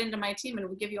 just write into my team and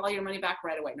we'll give you all your money back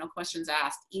right away. No questions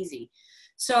asked, easy.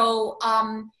 So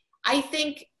I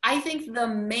think the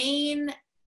main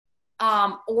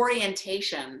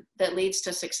orientation that leads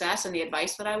to success and the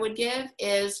advice that I would give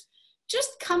is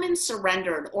just come in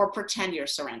surrendered or pretend you're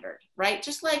surrendered, right?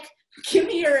 Just like, give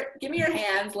me your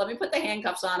hands, let me put the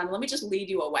handcuffs on them, let me just lead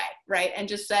you away, right? And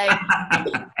just say,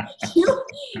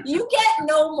 you get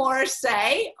no more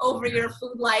say over your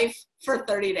food life for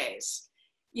 30 days.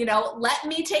 Let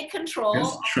me take control.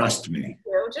 Just trust me.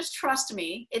 Just trust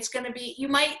me. It's going to be, you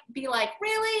might be like,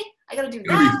 really? I got to do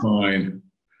that? It'll be fine.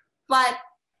 But,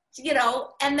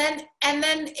 and then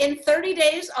in 30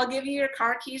 days, I'll give you your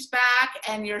car keys back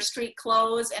and your street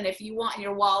clothes. And if you want,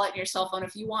 your wallet and your cell phone,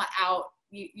 if you want out,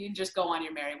 you just go on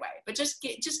your merry way. But just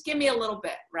give me a little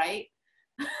bit, right?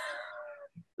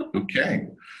 Okay.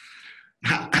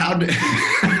 How did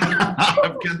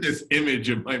I've got this image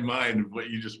in my mind of what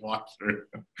you just walked through.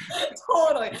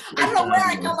 Totally. I don't know where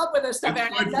I come up with this stuff,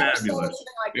 Eric. I've never said anything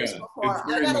like this before.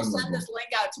 I got to send this link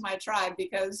out to my tribe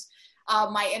because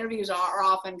my interviews are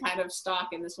often kind of stock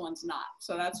and this one's not.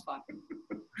 So that's fun.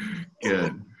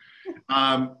 Good.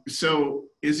 So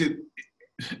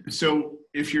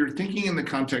if you're thinking in the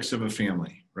context of a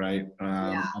family, right?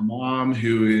 A mom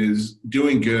who is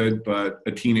doing good, but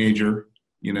a teenager,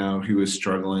 who is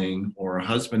struggling, or a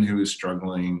husband who is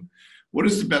struggling, what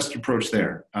is the best approach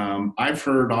there? I've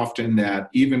heard often that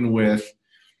even with,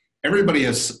 everybody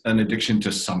has an addiction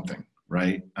to something,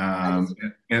 right? And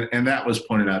that was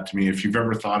pointed out to me. If you've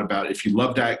ever thought about, if you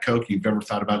love Diet Coke, you've ever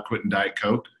thought about quitting Diet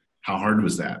Coke, how hard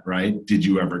was that, right? Did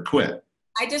you ever quit?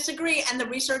 I disagree, and the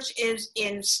research is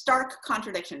in stark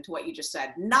contradiction to what you just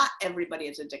said. Not everybody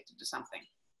is addicted to something.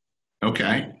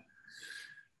 Okay.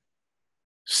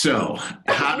 So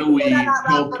how do we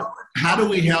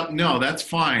help? No, that's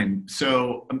fine.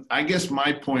 So I guess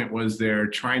my point was they're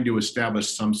trying to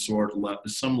establish some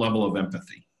level of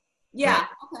empathy. Yeah. Right?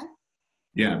 Okay.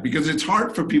 Yeah, because it's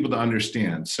hard for people to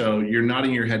understand. So you're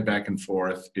nodding your head back and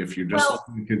forth. If you're just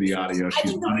listening to the audio, I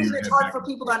think the reason it's hard for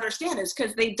people to understand is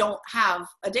because they don't have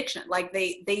addiction. Like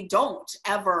they don't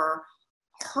ever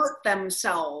hurt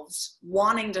themselves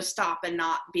wanting to stop and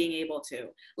not being able to.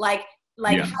 Like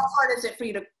how hard is it for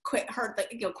you to quit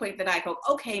the Diet Coke?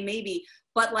 Okay, maybe.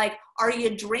 But like, are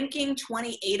you drinking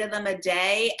 28 of them a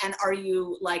day? And are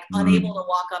you like unable to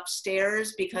walk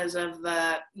upstairs because of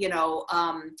the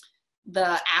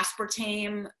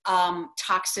aspartame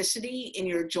toxicity in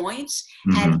your joints?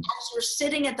 And as you're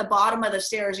sitting at the bottom of the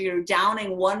stairs, you're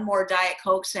downing one more Diet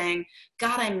Coke saying,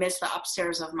 God, I miss the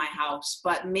upstairs of my house,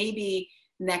 but maybe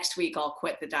next week I'll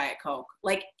quit the Diet Coke.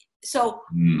 Like, so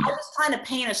I was trying to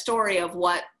paint a story of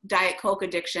what Diet Coke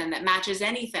addiction that matches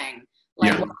anything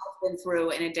like what I've been through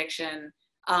in addiction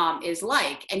is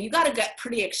like. And you got to get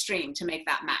pretty extreme to make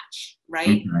that match,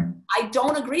 right? I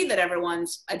don't agree that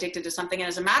everyone's addicted to something. And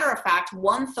as a matter of fact,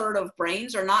 1/3 of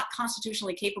brains are not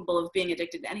constitutionally capable of being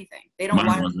addicted to anything. They don't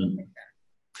wire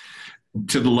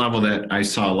to the level that I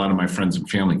saw a lot of my friends and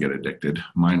family get addicted.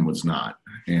 Mine was not.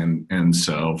 And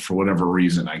so for whatever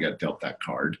reason, I got dealt that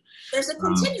card. There's a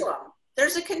continuum.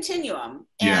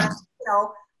 And,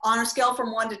 on a scale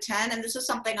from 1 to 10, and this is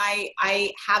something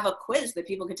I have a quiz that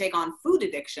people can take on food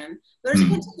addiction. There's a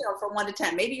continuum from 1 to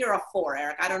 10. Maybe you're a 4,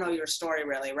 Eric. I don't know your story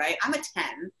really, right? I'm a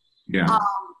 10. Yeah.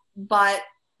 But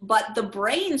the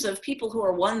brains of people who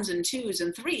are 1s and 2s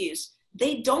and 3s,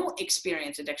 they don't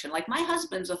experience addiction. Like my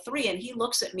husband's a 3 and he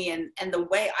looks at me and the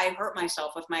way I hurt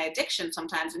myself with my addiction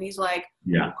sometimes. And he's like,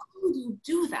 why would you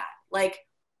do that? Like,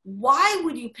 why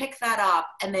would you pick that up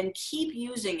and then keep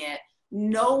using it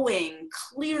knowing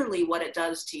clearly what it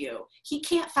does to you, he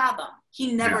can't fathom.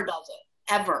 He never does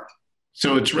it, ever.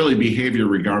 So it's really behavior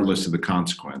regardless of the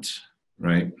consequence,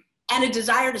 right? And a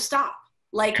desire to stop.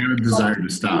 Like, and a desire to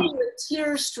stop. With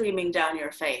tears streaming down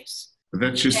your face. But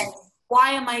that's just... And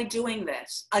why am I doing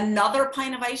this? Another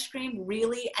pint of ice cream?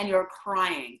 Really? And you're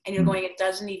crying. And you're going, it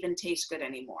doesn't even taste good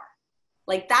anymore.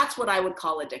 Like, that's what I would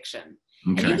call addiction.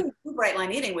 Okay. And you can do bright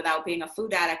line eating without being a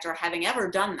food addict or having ever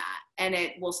done that. And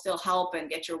it will still help and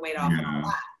get your weight off and all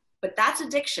that. But that's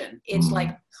addiction. It's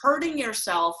like hurting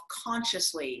yourself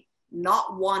consciously,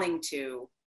 not wanting to,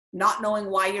 not knowing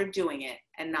why you're doing it,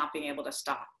 and not being able to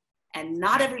stop. And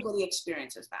not everybody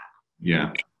experiences that.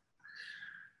 Yeah.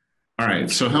 All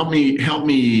right. So help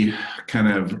me kind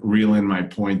of reel in my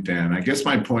point then. I guess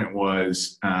my point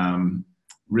was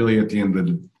really at the end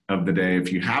of the day,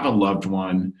 if you have a loved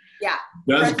one,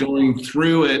 does going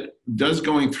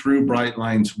through bright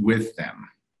lines with them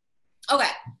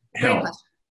help?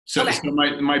 So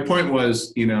my point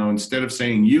was, instead of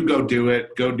saying you go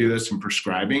do this and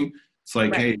prescribing, it's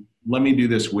like, hey, let me do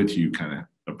this with you kind of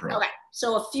approach. Okay.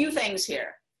 So a few things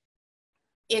here.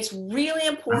 It's really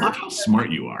important. I love how smart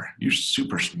you are. You're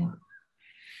super smart.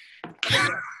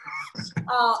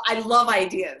 I love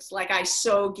ideas. Like, I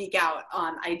so geek out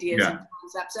on ideas and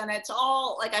concepts, and it's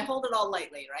all like, I hold it all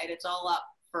lightly, right? It's all up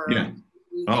for. Yeah.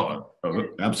 Oh,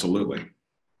 absolutely.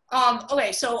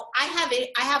 Okay. So I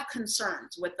have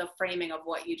concerns with the framing of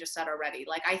what you just said already.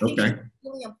 Like, I think it's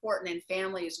really important in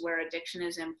families where addiction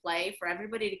is in play for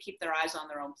everybody to keep their eyes on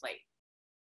their own plate.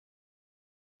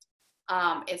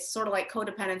 It's sort of like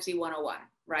codependency 101,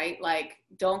 right? Like,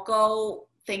 don't go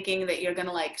thinking that you're going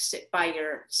to like sit by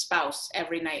your spouse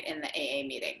every night in the AA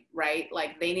meeting, right?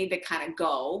 Like, they need to kind of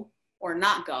go or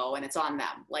not go, and it's on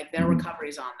them. Like, their recovery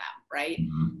is on them, right?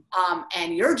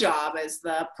 And your job as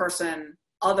the person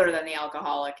other than the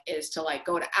alcoholic is to like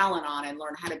go to Al-Anon and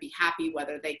learn how to be happy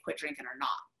whether they quit drinking or not,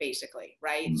 basically,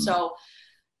 right? So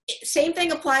same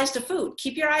thing applies to food.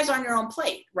 Keep your eyes on your own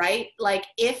plate, right? Like,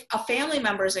 if a family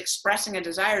member is expressing a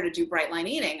desire to do bright line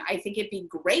eating, I think it'd be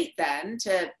great then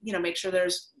to, make sure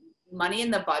there's money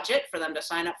in the budget for them to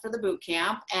sign up for the boot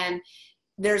camp. And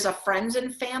there's a friends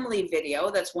and family video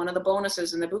that's one of the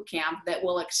bonuses in the boot camp that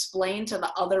will explain to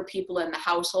the other people in the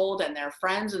household and their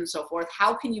friends and so forth,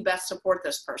 how can you best support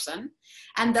this person?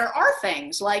 And there are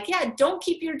things like, don't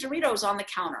keep your Doritos on the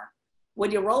counter.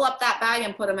 Would you roll up that bag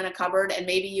and put them in a cupboard, and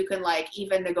maybe you can like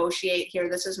even negotiate here,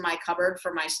 this is my cupboard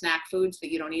for my snack foods that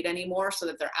you don't eat anymore, so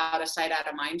that they're out of sight, out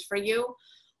of mind for you.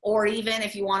 Or even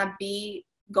if you want to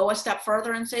go a step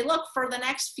further and say, look, for the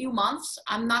next few months,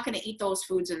 I'm not going to eat those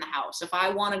foods in the house. If I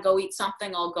want to go eat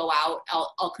something, I'll go out,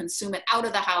 I'll consume it out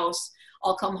of the house.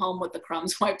 I'll come home with the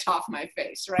crumbs wiped off my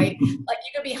face, right? Like,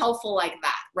 you can be helpful like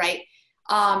that, right?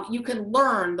 You can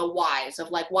learn the whys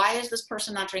of like, why is this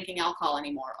person not drinking alcohol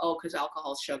anymore? Oh, because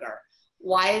alcohol is sugar.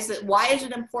 Why is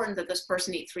it important that this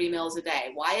person eat 3 meals a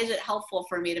day? Why is it helpful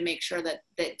for me to make sure that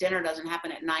dinner doesn't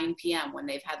happen at 9 p.m. when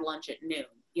they've had lunch at noon?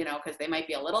 Because they might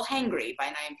be a little hangry by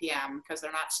 9 p.m. because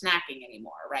they're not snacking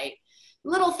anymore, right?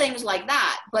 Little things like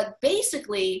that. But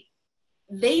basically,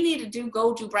 they need to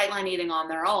go do bright line eating on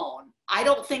their own. I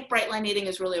don't think bright line eating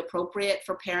is really appropriate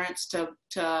for parents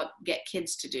to get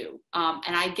kids to do.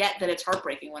 And I get that it's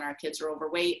heartbreaking when our kids are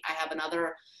overweight. I have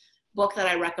another book that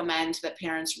I recommend that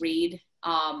parents read,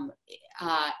 and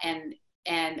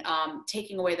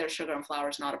taking away their sugar and flour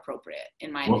is not appropriate,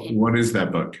 in my opinion. What is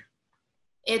that book?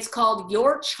 It's called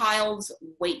Your Child's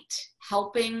Weight,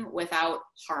 Helping Without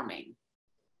Harming.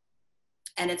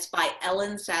 And it's by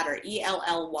Ellen Satter,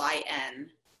 Ellyn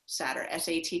Satter,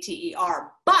 Satter.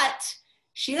 But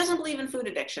she doesn't believe in food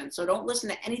addiction, so don't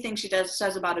listen to anything she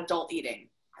says about adult eating.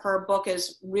 Her book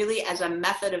is really as a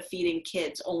method of feeding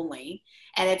kids only.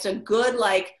 And it's a good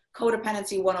like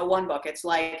codependency 101 book. It's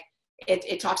like,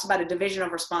 it talks about a division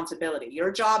of responsibility.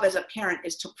 Your job as a parent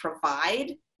is to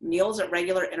provide meals at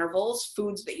regular intervals,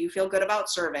 foods that you feel good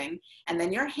about serving, and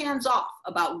then you're hands off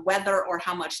about whether or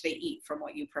how much they eat from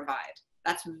what you provide.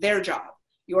 That's their job.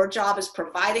 Your job is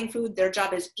providing food. Their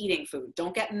job is eating food.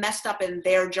 Don't get messed up in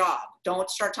their job. Don't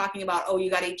start talking about, oh,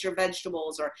 you got to eat your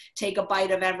vegetables or take a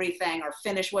bite of everything or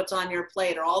finish what's on your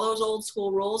plate or all those old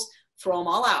school rules. Throw them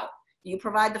all out. You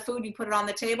provide the food, you put it on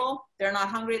the table. They're not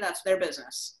hungry. That's their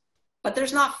business. But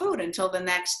there's not food until the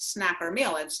next snack or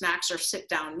meal, and snacks are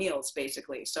sit-down meals,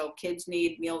 basically. So kids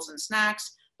need meals and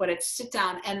snacks, but it's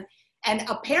sit-down. And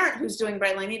a parent who's doing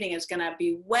bright line eating is going to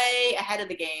be way ahead of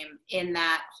the game in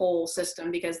that whole system,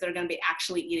 because they're going to be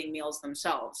actually eating meals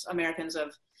themselves. Americans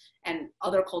have, and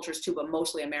other cultures too, but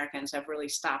mostly Americans have really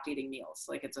stopped eating meals.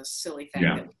 Like, it's a silly thing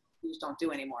that Jews don't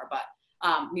do anymore. But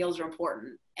meals are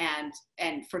important, and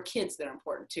for kids they're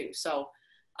important too. So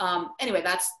anyway,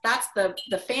 that's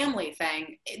the family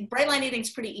thing. Bright line eating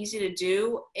is pretty easy to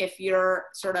do if you're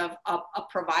sort of a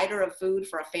provider of food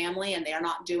for a family and they're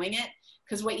not doing it.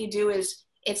 Because what you do is,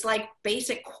 it's like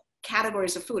basic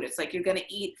categories of food. It's like, you're going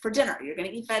to eat for dinner, you're going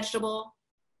to eat vegetable,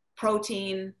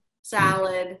 protein,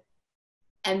 salad,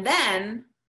 and then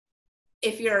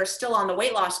if you're still on the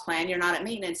weight loss plan, you're not at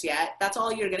maintenance yet, that's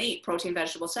all you're going to eat: protein,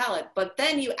 vegetable, salad. But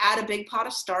then you add a big pot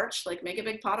of starch, like make a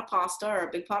big pot of pasta or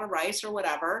a big pot of rice or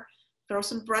whatever, throw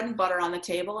some bread and butter on the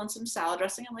table and some salad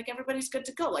dressing, and like everybody's good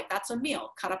to go. Like, that's a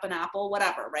meal. Cut up an apple,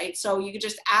 whatever, right? So you could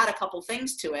just add a couple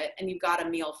things to it and you've got a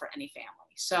meal for any family.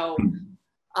 So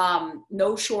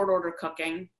no short order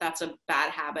cooking. That's a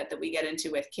bad habit that we get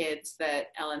into with kids that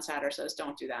Ellen Satter says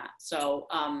don't do that. So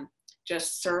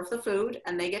just serve the food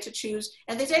and they get to choose.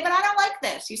 And they say, but I don't like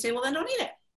this. You say, well, then don't eat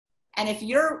it. And if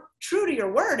you're true to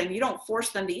your word and you don't force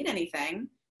them to eat anything,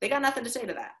 they got nothing to say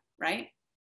to that, right?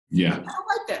 Yeah. I don't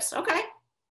like this. Okay,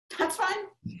 that's fine.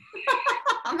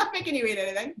 I'm not making you eat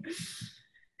anything.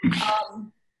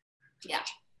 Yeah.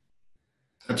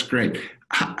 That's great.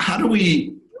 How do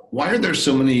we, why are there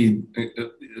so many,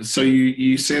 so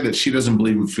you say that she doesn't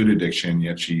believe in food addiction,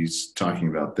 yet she's talking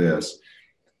about this.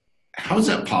 How is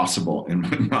that possible in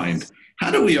my mind?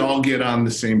 How do we all get on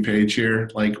the same page here?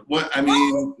 Like, what, I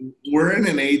mean, we're in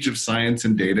an age of science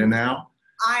and data now.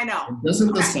 I know.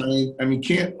 Doesn't the science, I mean,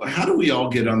 how do we all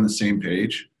get on the same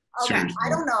page? Okay, seriously. I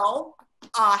don't know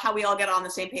how we all get on the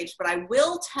same page, but I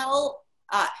will tell,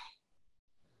 how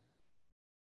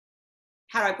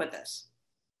do I put this?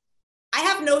 I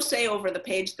have no say over the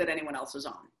page that anyone else is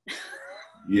on.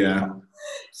 Yeah.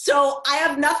 So I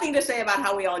have nothing to say about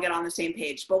how we all get on the same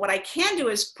page, but what I can do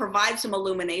is provide some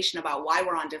illumination about why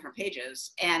we're on different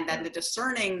pages, and then the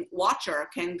discerning watcher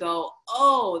can go,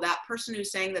 oh, that person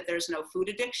who's saying that there's no food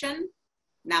addiction,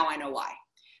 now I know why.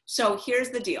 So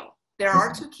here's the deal. There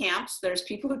are two camps. There's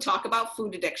people who talk about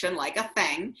food addiction like a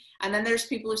thing, and then there's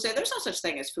people who say there's no such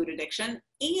thing as food addiction.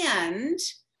 And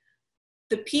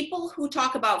the people who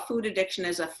talk about food addiction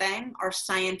as a thing are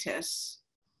scientists.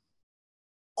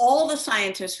 All the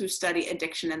scientists who study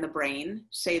addiction in the brain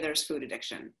say there's food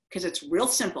addiction, because it's real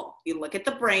simple. You look at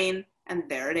the brain and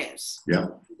there it is. Yeah.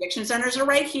 Addiction centers are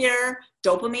right here.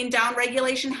 Dopamine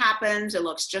downregulation happens. It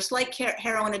looks just like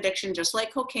heroin addiction, just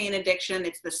like cocaine addiction.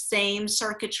 It's the same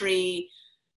circuitry.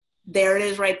 There it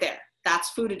is right there. That's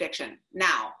food addiction.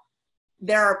 Now,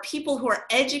 there are people who are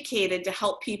educated to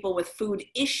help people with food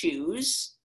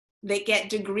issues. They get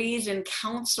degrees in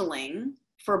counseling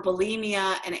for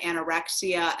bulimia and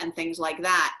anorexia and things like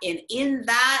that. And in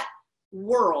that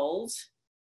world,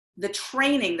 the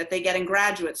training that they get in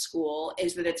graduate school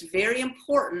is that it's very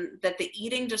important that the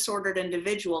eating disordered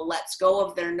individual lets go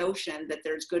of their notion that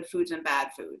there's good foods and bad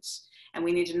foods. And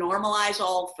we need to normalize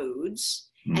all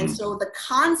foods. Mm-hmm. And so the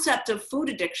concept of food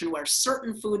addiction, where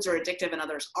certain foods are addictive and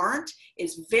others aren't,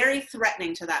 is very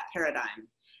threatening to that paradigm.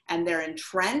 And they're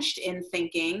entrenched in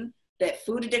thinking that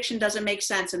food addiction doesn't make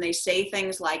sense. And they say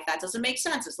things like, that doesn't make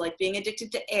sense. It's like being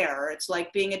addicted to air. It's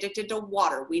like being addicted to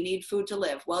water. We need food to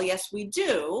live. Well, yes, we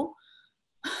do.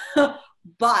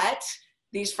 But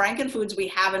these frankenfoods we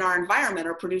have in our environment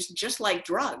are produced just like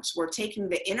drugs. We're taking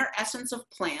the inner essence of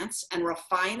plants and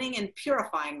refining and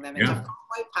purifying them into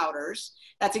white powders.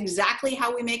 That's exactly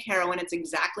how we make heroin. It's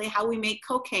exactly how we make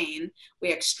cocaine.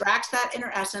 We extract that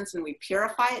inner essence and we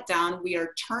purify it down. We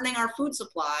are turning our food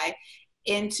supply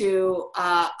into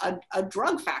a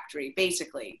drug factory,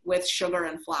 basically, with sugar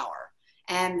and flour.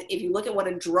 And if you look at what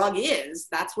a drug is,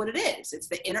 that's what it is. It's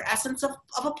the inner essence of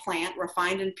a plant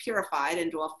refined and purified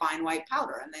into a fine white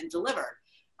powder and then delivered.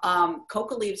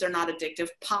 Coca leaves are not addictive.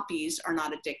 Poppies are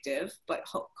not addictive, but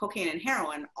cocaine and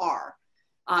heroin are.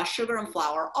 Sugar and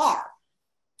flour are.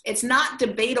 It's not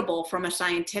debatable from a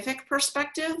scientific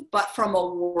perspective, but from a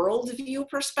worldview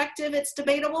perspective, it's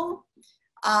debatable.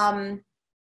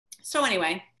 So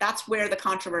anyway, that's where the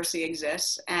controversy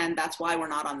exists, and that's why we're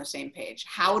not on the same page.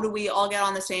 How do we all get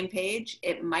on the same page?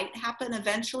 It might happen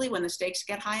eventually when the stakes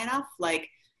get high enough. Like,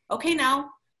 okay, now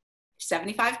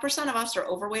 75% of us are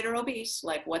overweight or obese.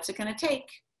 Like, what's it going to take?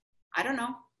 I don't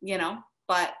know,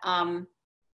 but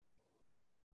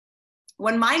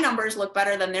when my numbers look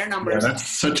better than their numbers. Yeah, that's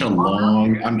such a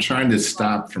long, I'm trying to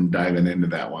stop from diving into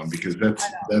that one, because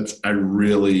I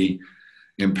really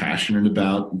am passionate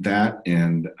about that.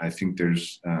 And I think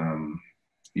there's,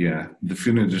 the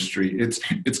food industry, it's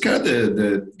kind of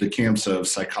the camps of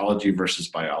psychology versus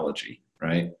biology,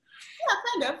 right?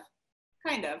 Yeah,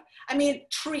 kind of. I mean,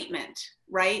 treatment,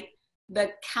 right?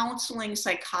 The counseling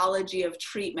psychology of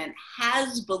treatment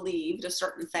has believed a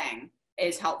certain thing.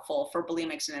 is helpful for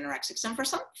bulimics and anorexics. And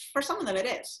for some of them it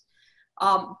is.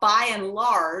 By and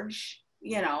large,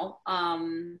 you know,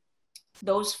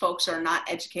 those folks are not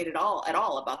educated at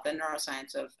all about the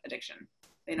neuroscience of addiction.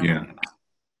 They know nothing about it,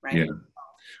 right? Yeah.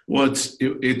 Well,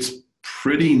 it's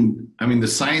pretty, I mean, the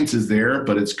science is there,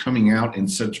 but it's coming out in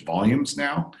such volumes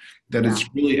now that it's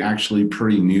really actually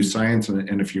pretty new science.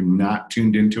 And if you're not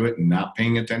tuned into it and not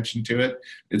paying attention to it,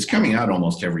 it's coming out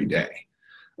almost every day.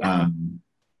 Yeah.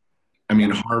 I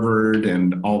mean, Harvard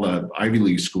and all the Ivy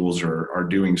League schools are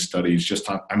doing studies just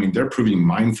on, I mean, they're proving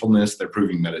mindfulness, they're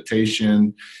proving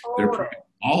meditation, they're proving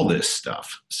all this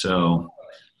stuff. So,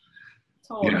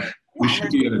 yeah, we should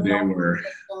be at a day where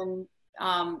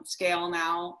scale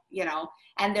now, you know,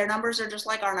 and their numbers are just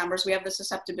like our numbers. We have the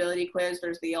susceptibility quiz,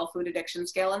 there's the Yale food addiction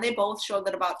scale, and they both show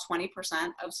that about 20%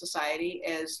 of society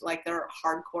is like they're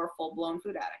hardcore full-blown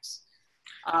food addicts.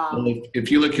 Well,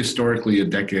 if you look historically, a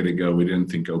decade ago, we didn't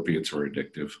think opiates were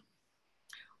addictive.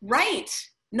 Right.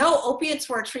 No, opiates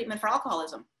were a treatment for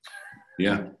alcoholism.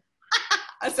 Yeah.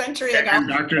 A century ago. And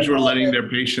doctors were letting their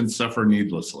patients suffer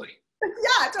needlessly.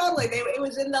 Yeah, totally. It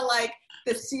was in the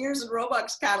Sears and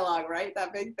Roebuck's catalog, right?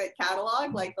 That big thick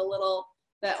catalog, like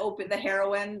the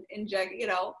heroin inject, you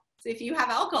know. So if you have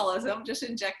alcoholism, just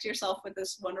inject yourself with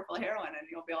this wonderful heroin and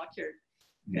you'll be all cured.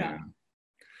 Yeah.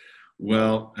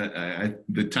 Well,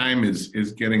 the time is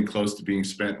getting close to being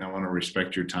spent, and I want to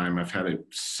respect your time. I've had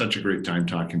such a great time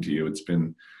talking to you. It's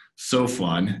been so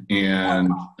fun,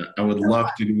 and I would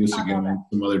love to do this again on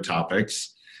some other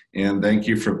topics. And thank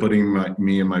you for putting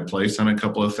me in my place on a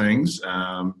couple of things,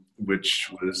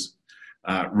 which was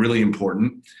really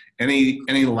important.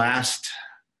 Any last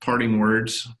parting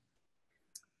words?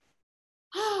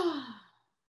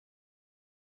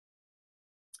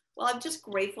 Well, I'm just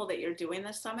grateful that you're doing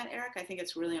this summit, Eric. I think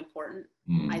it's really important.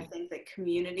 I think that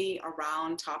community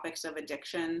around topics of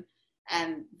addiction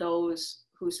and those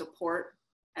who support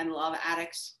and love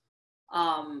addicts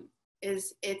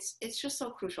it's just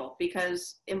so crucial,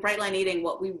 because in Bright Line Eating,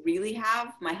 what we really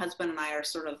have, my husband and I are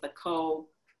sort of the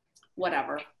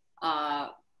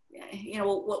you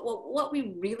know, what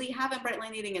we really have in Bright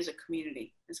Line Eating is a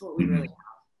community. It's what we really have.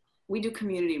 We do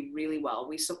community really well.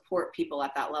 We support people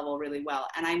at that level really well.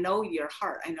 And I know your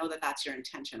heart. I know that that's your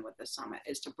intention with this summit,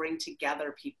 is to bring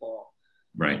together people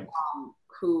right,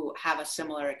 who have a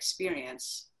similar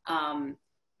experience. And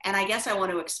I guess I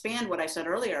want to expand what I said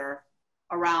earlier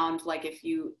around, like, if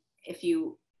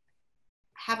you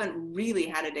haven't really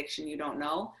had addiction, you don't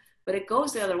know, but it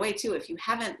goes the other way too. If you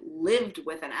haven't lived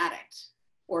with an addict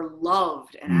or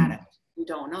loved an addict, you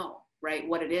don't know, right,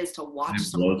 what it is to watch.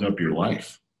 It blows up your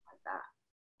life.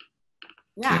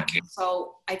 Yeah.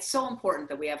 So it's so important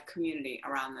that we have community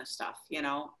around this stuff, you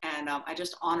know, and I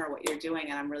just honor what you're doing,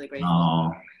 and I'm really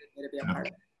grateful to be a part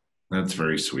of it. That's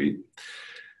very sweet.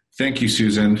 Thank you,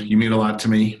 Susan. You mean a lot to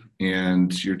me,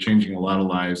 and you're changing a lot of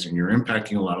lives, and you're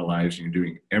impacting a lot of lives, and you're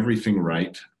doing everything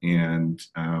right. And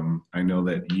I know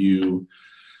that you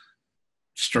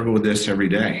struggle with this every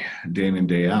day, day in and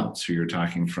day out. So you're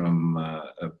talking from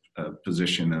a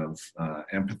position of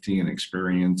empathy and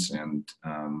experience, and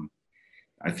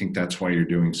I think that's why you're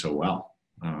doing so well,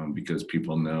 because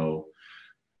people know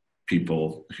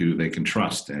people who they can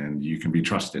trust, and you can be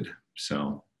trusted.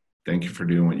 So thank you for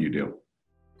doing what you do.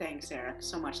 Thanks, Eric.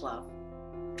 So much love.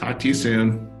 Talk to you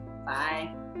soon.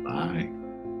 Bye. Bye.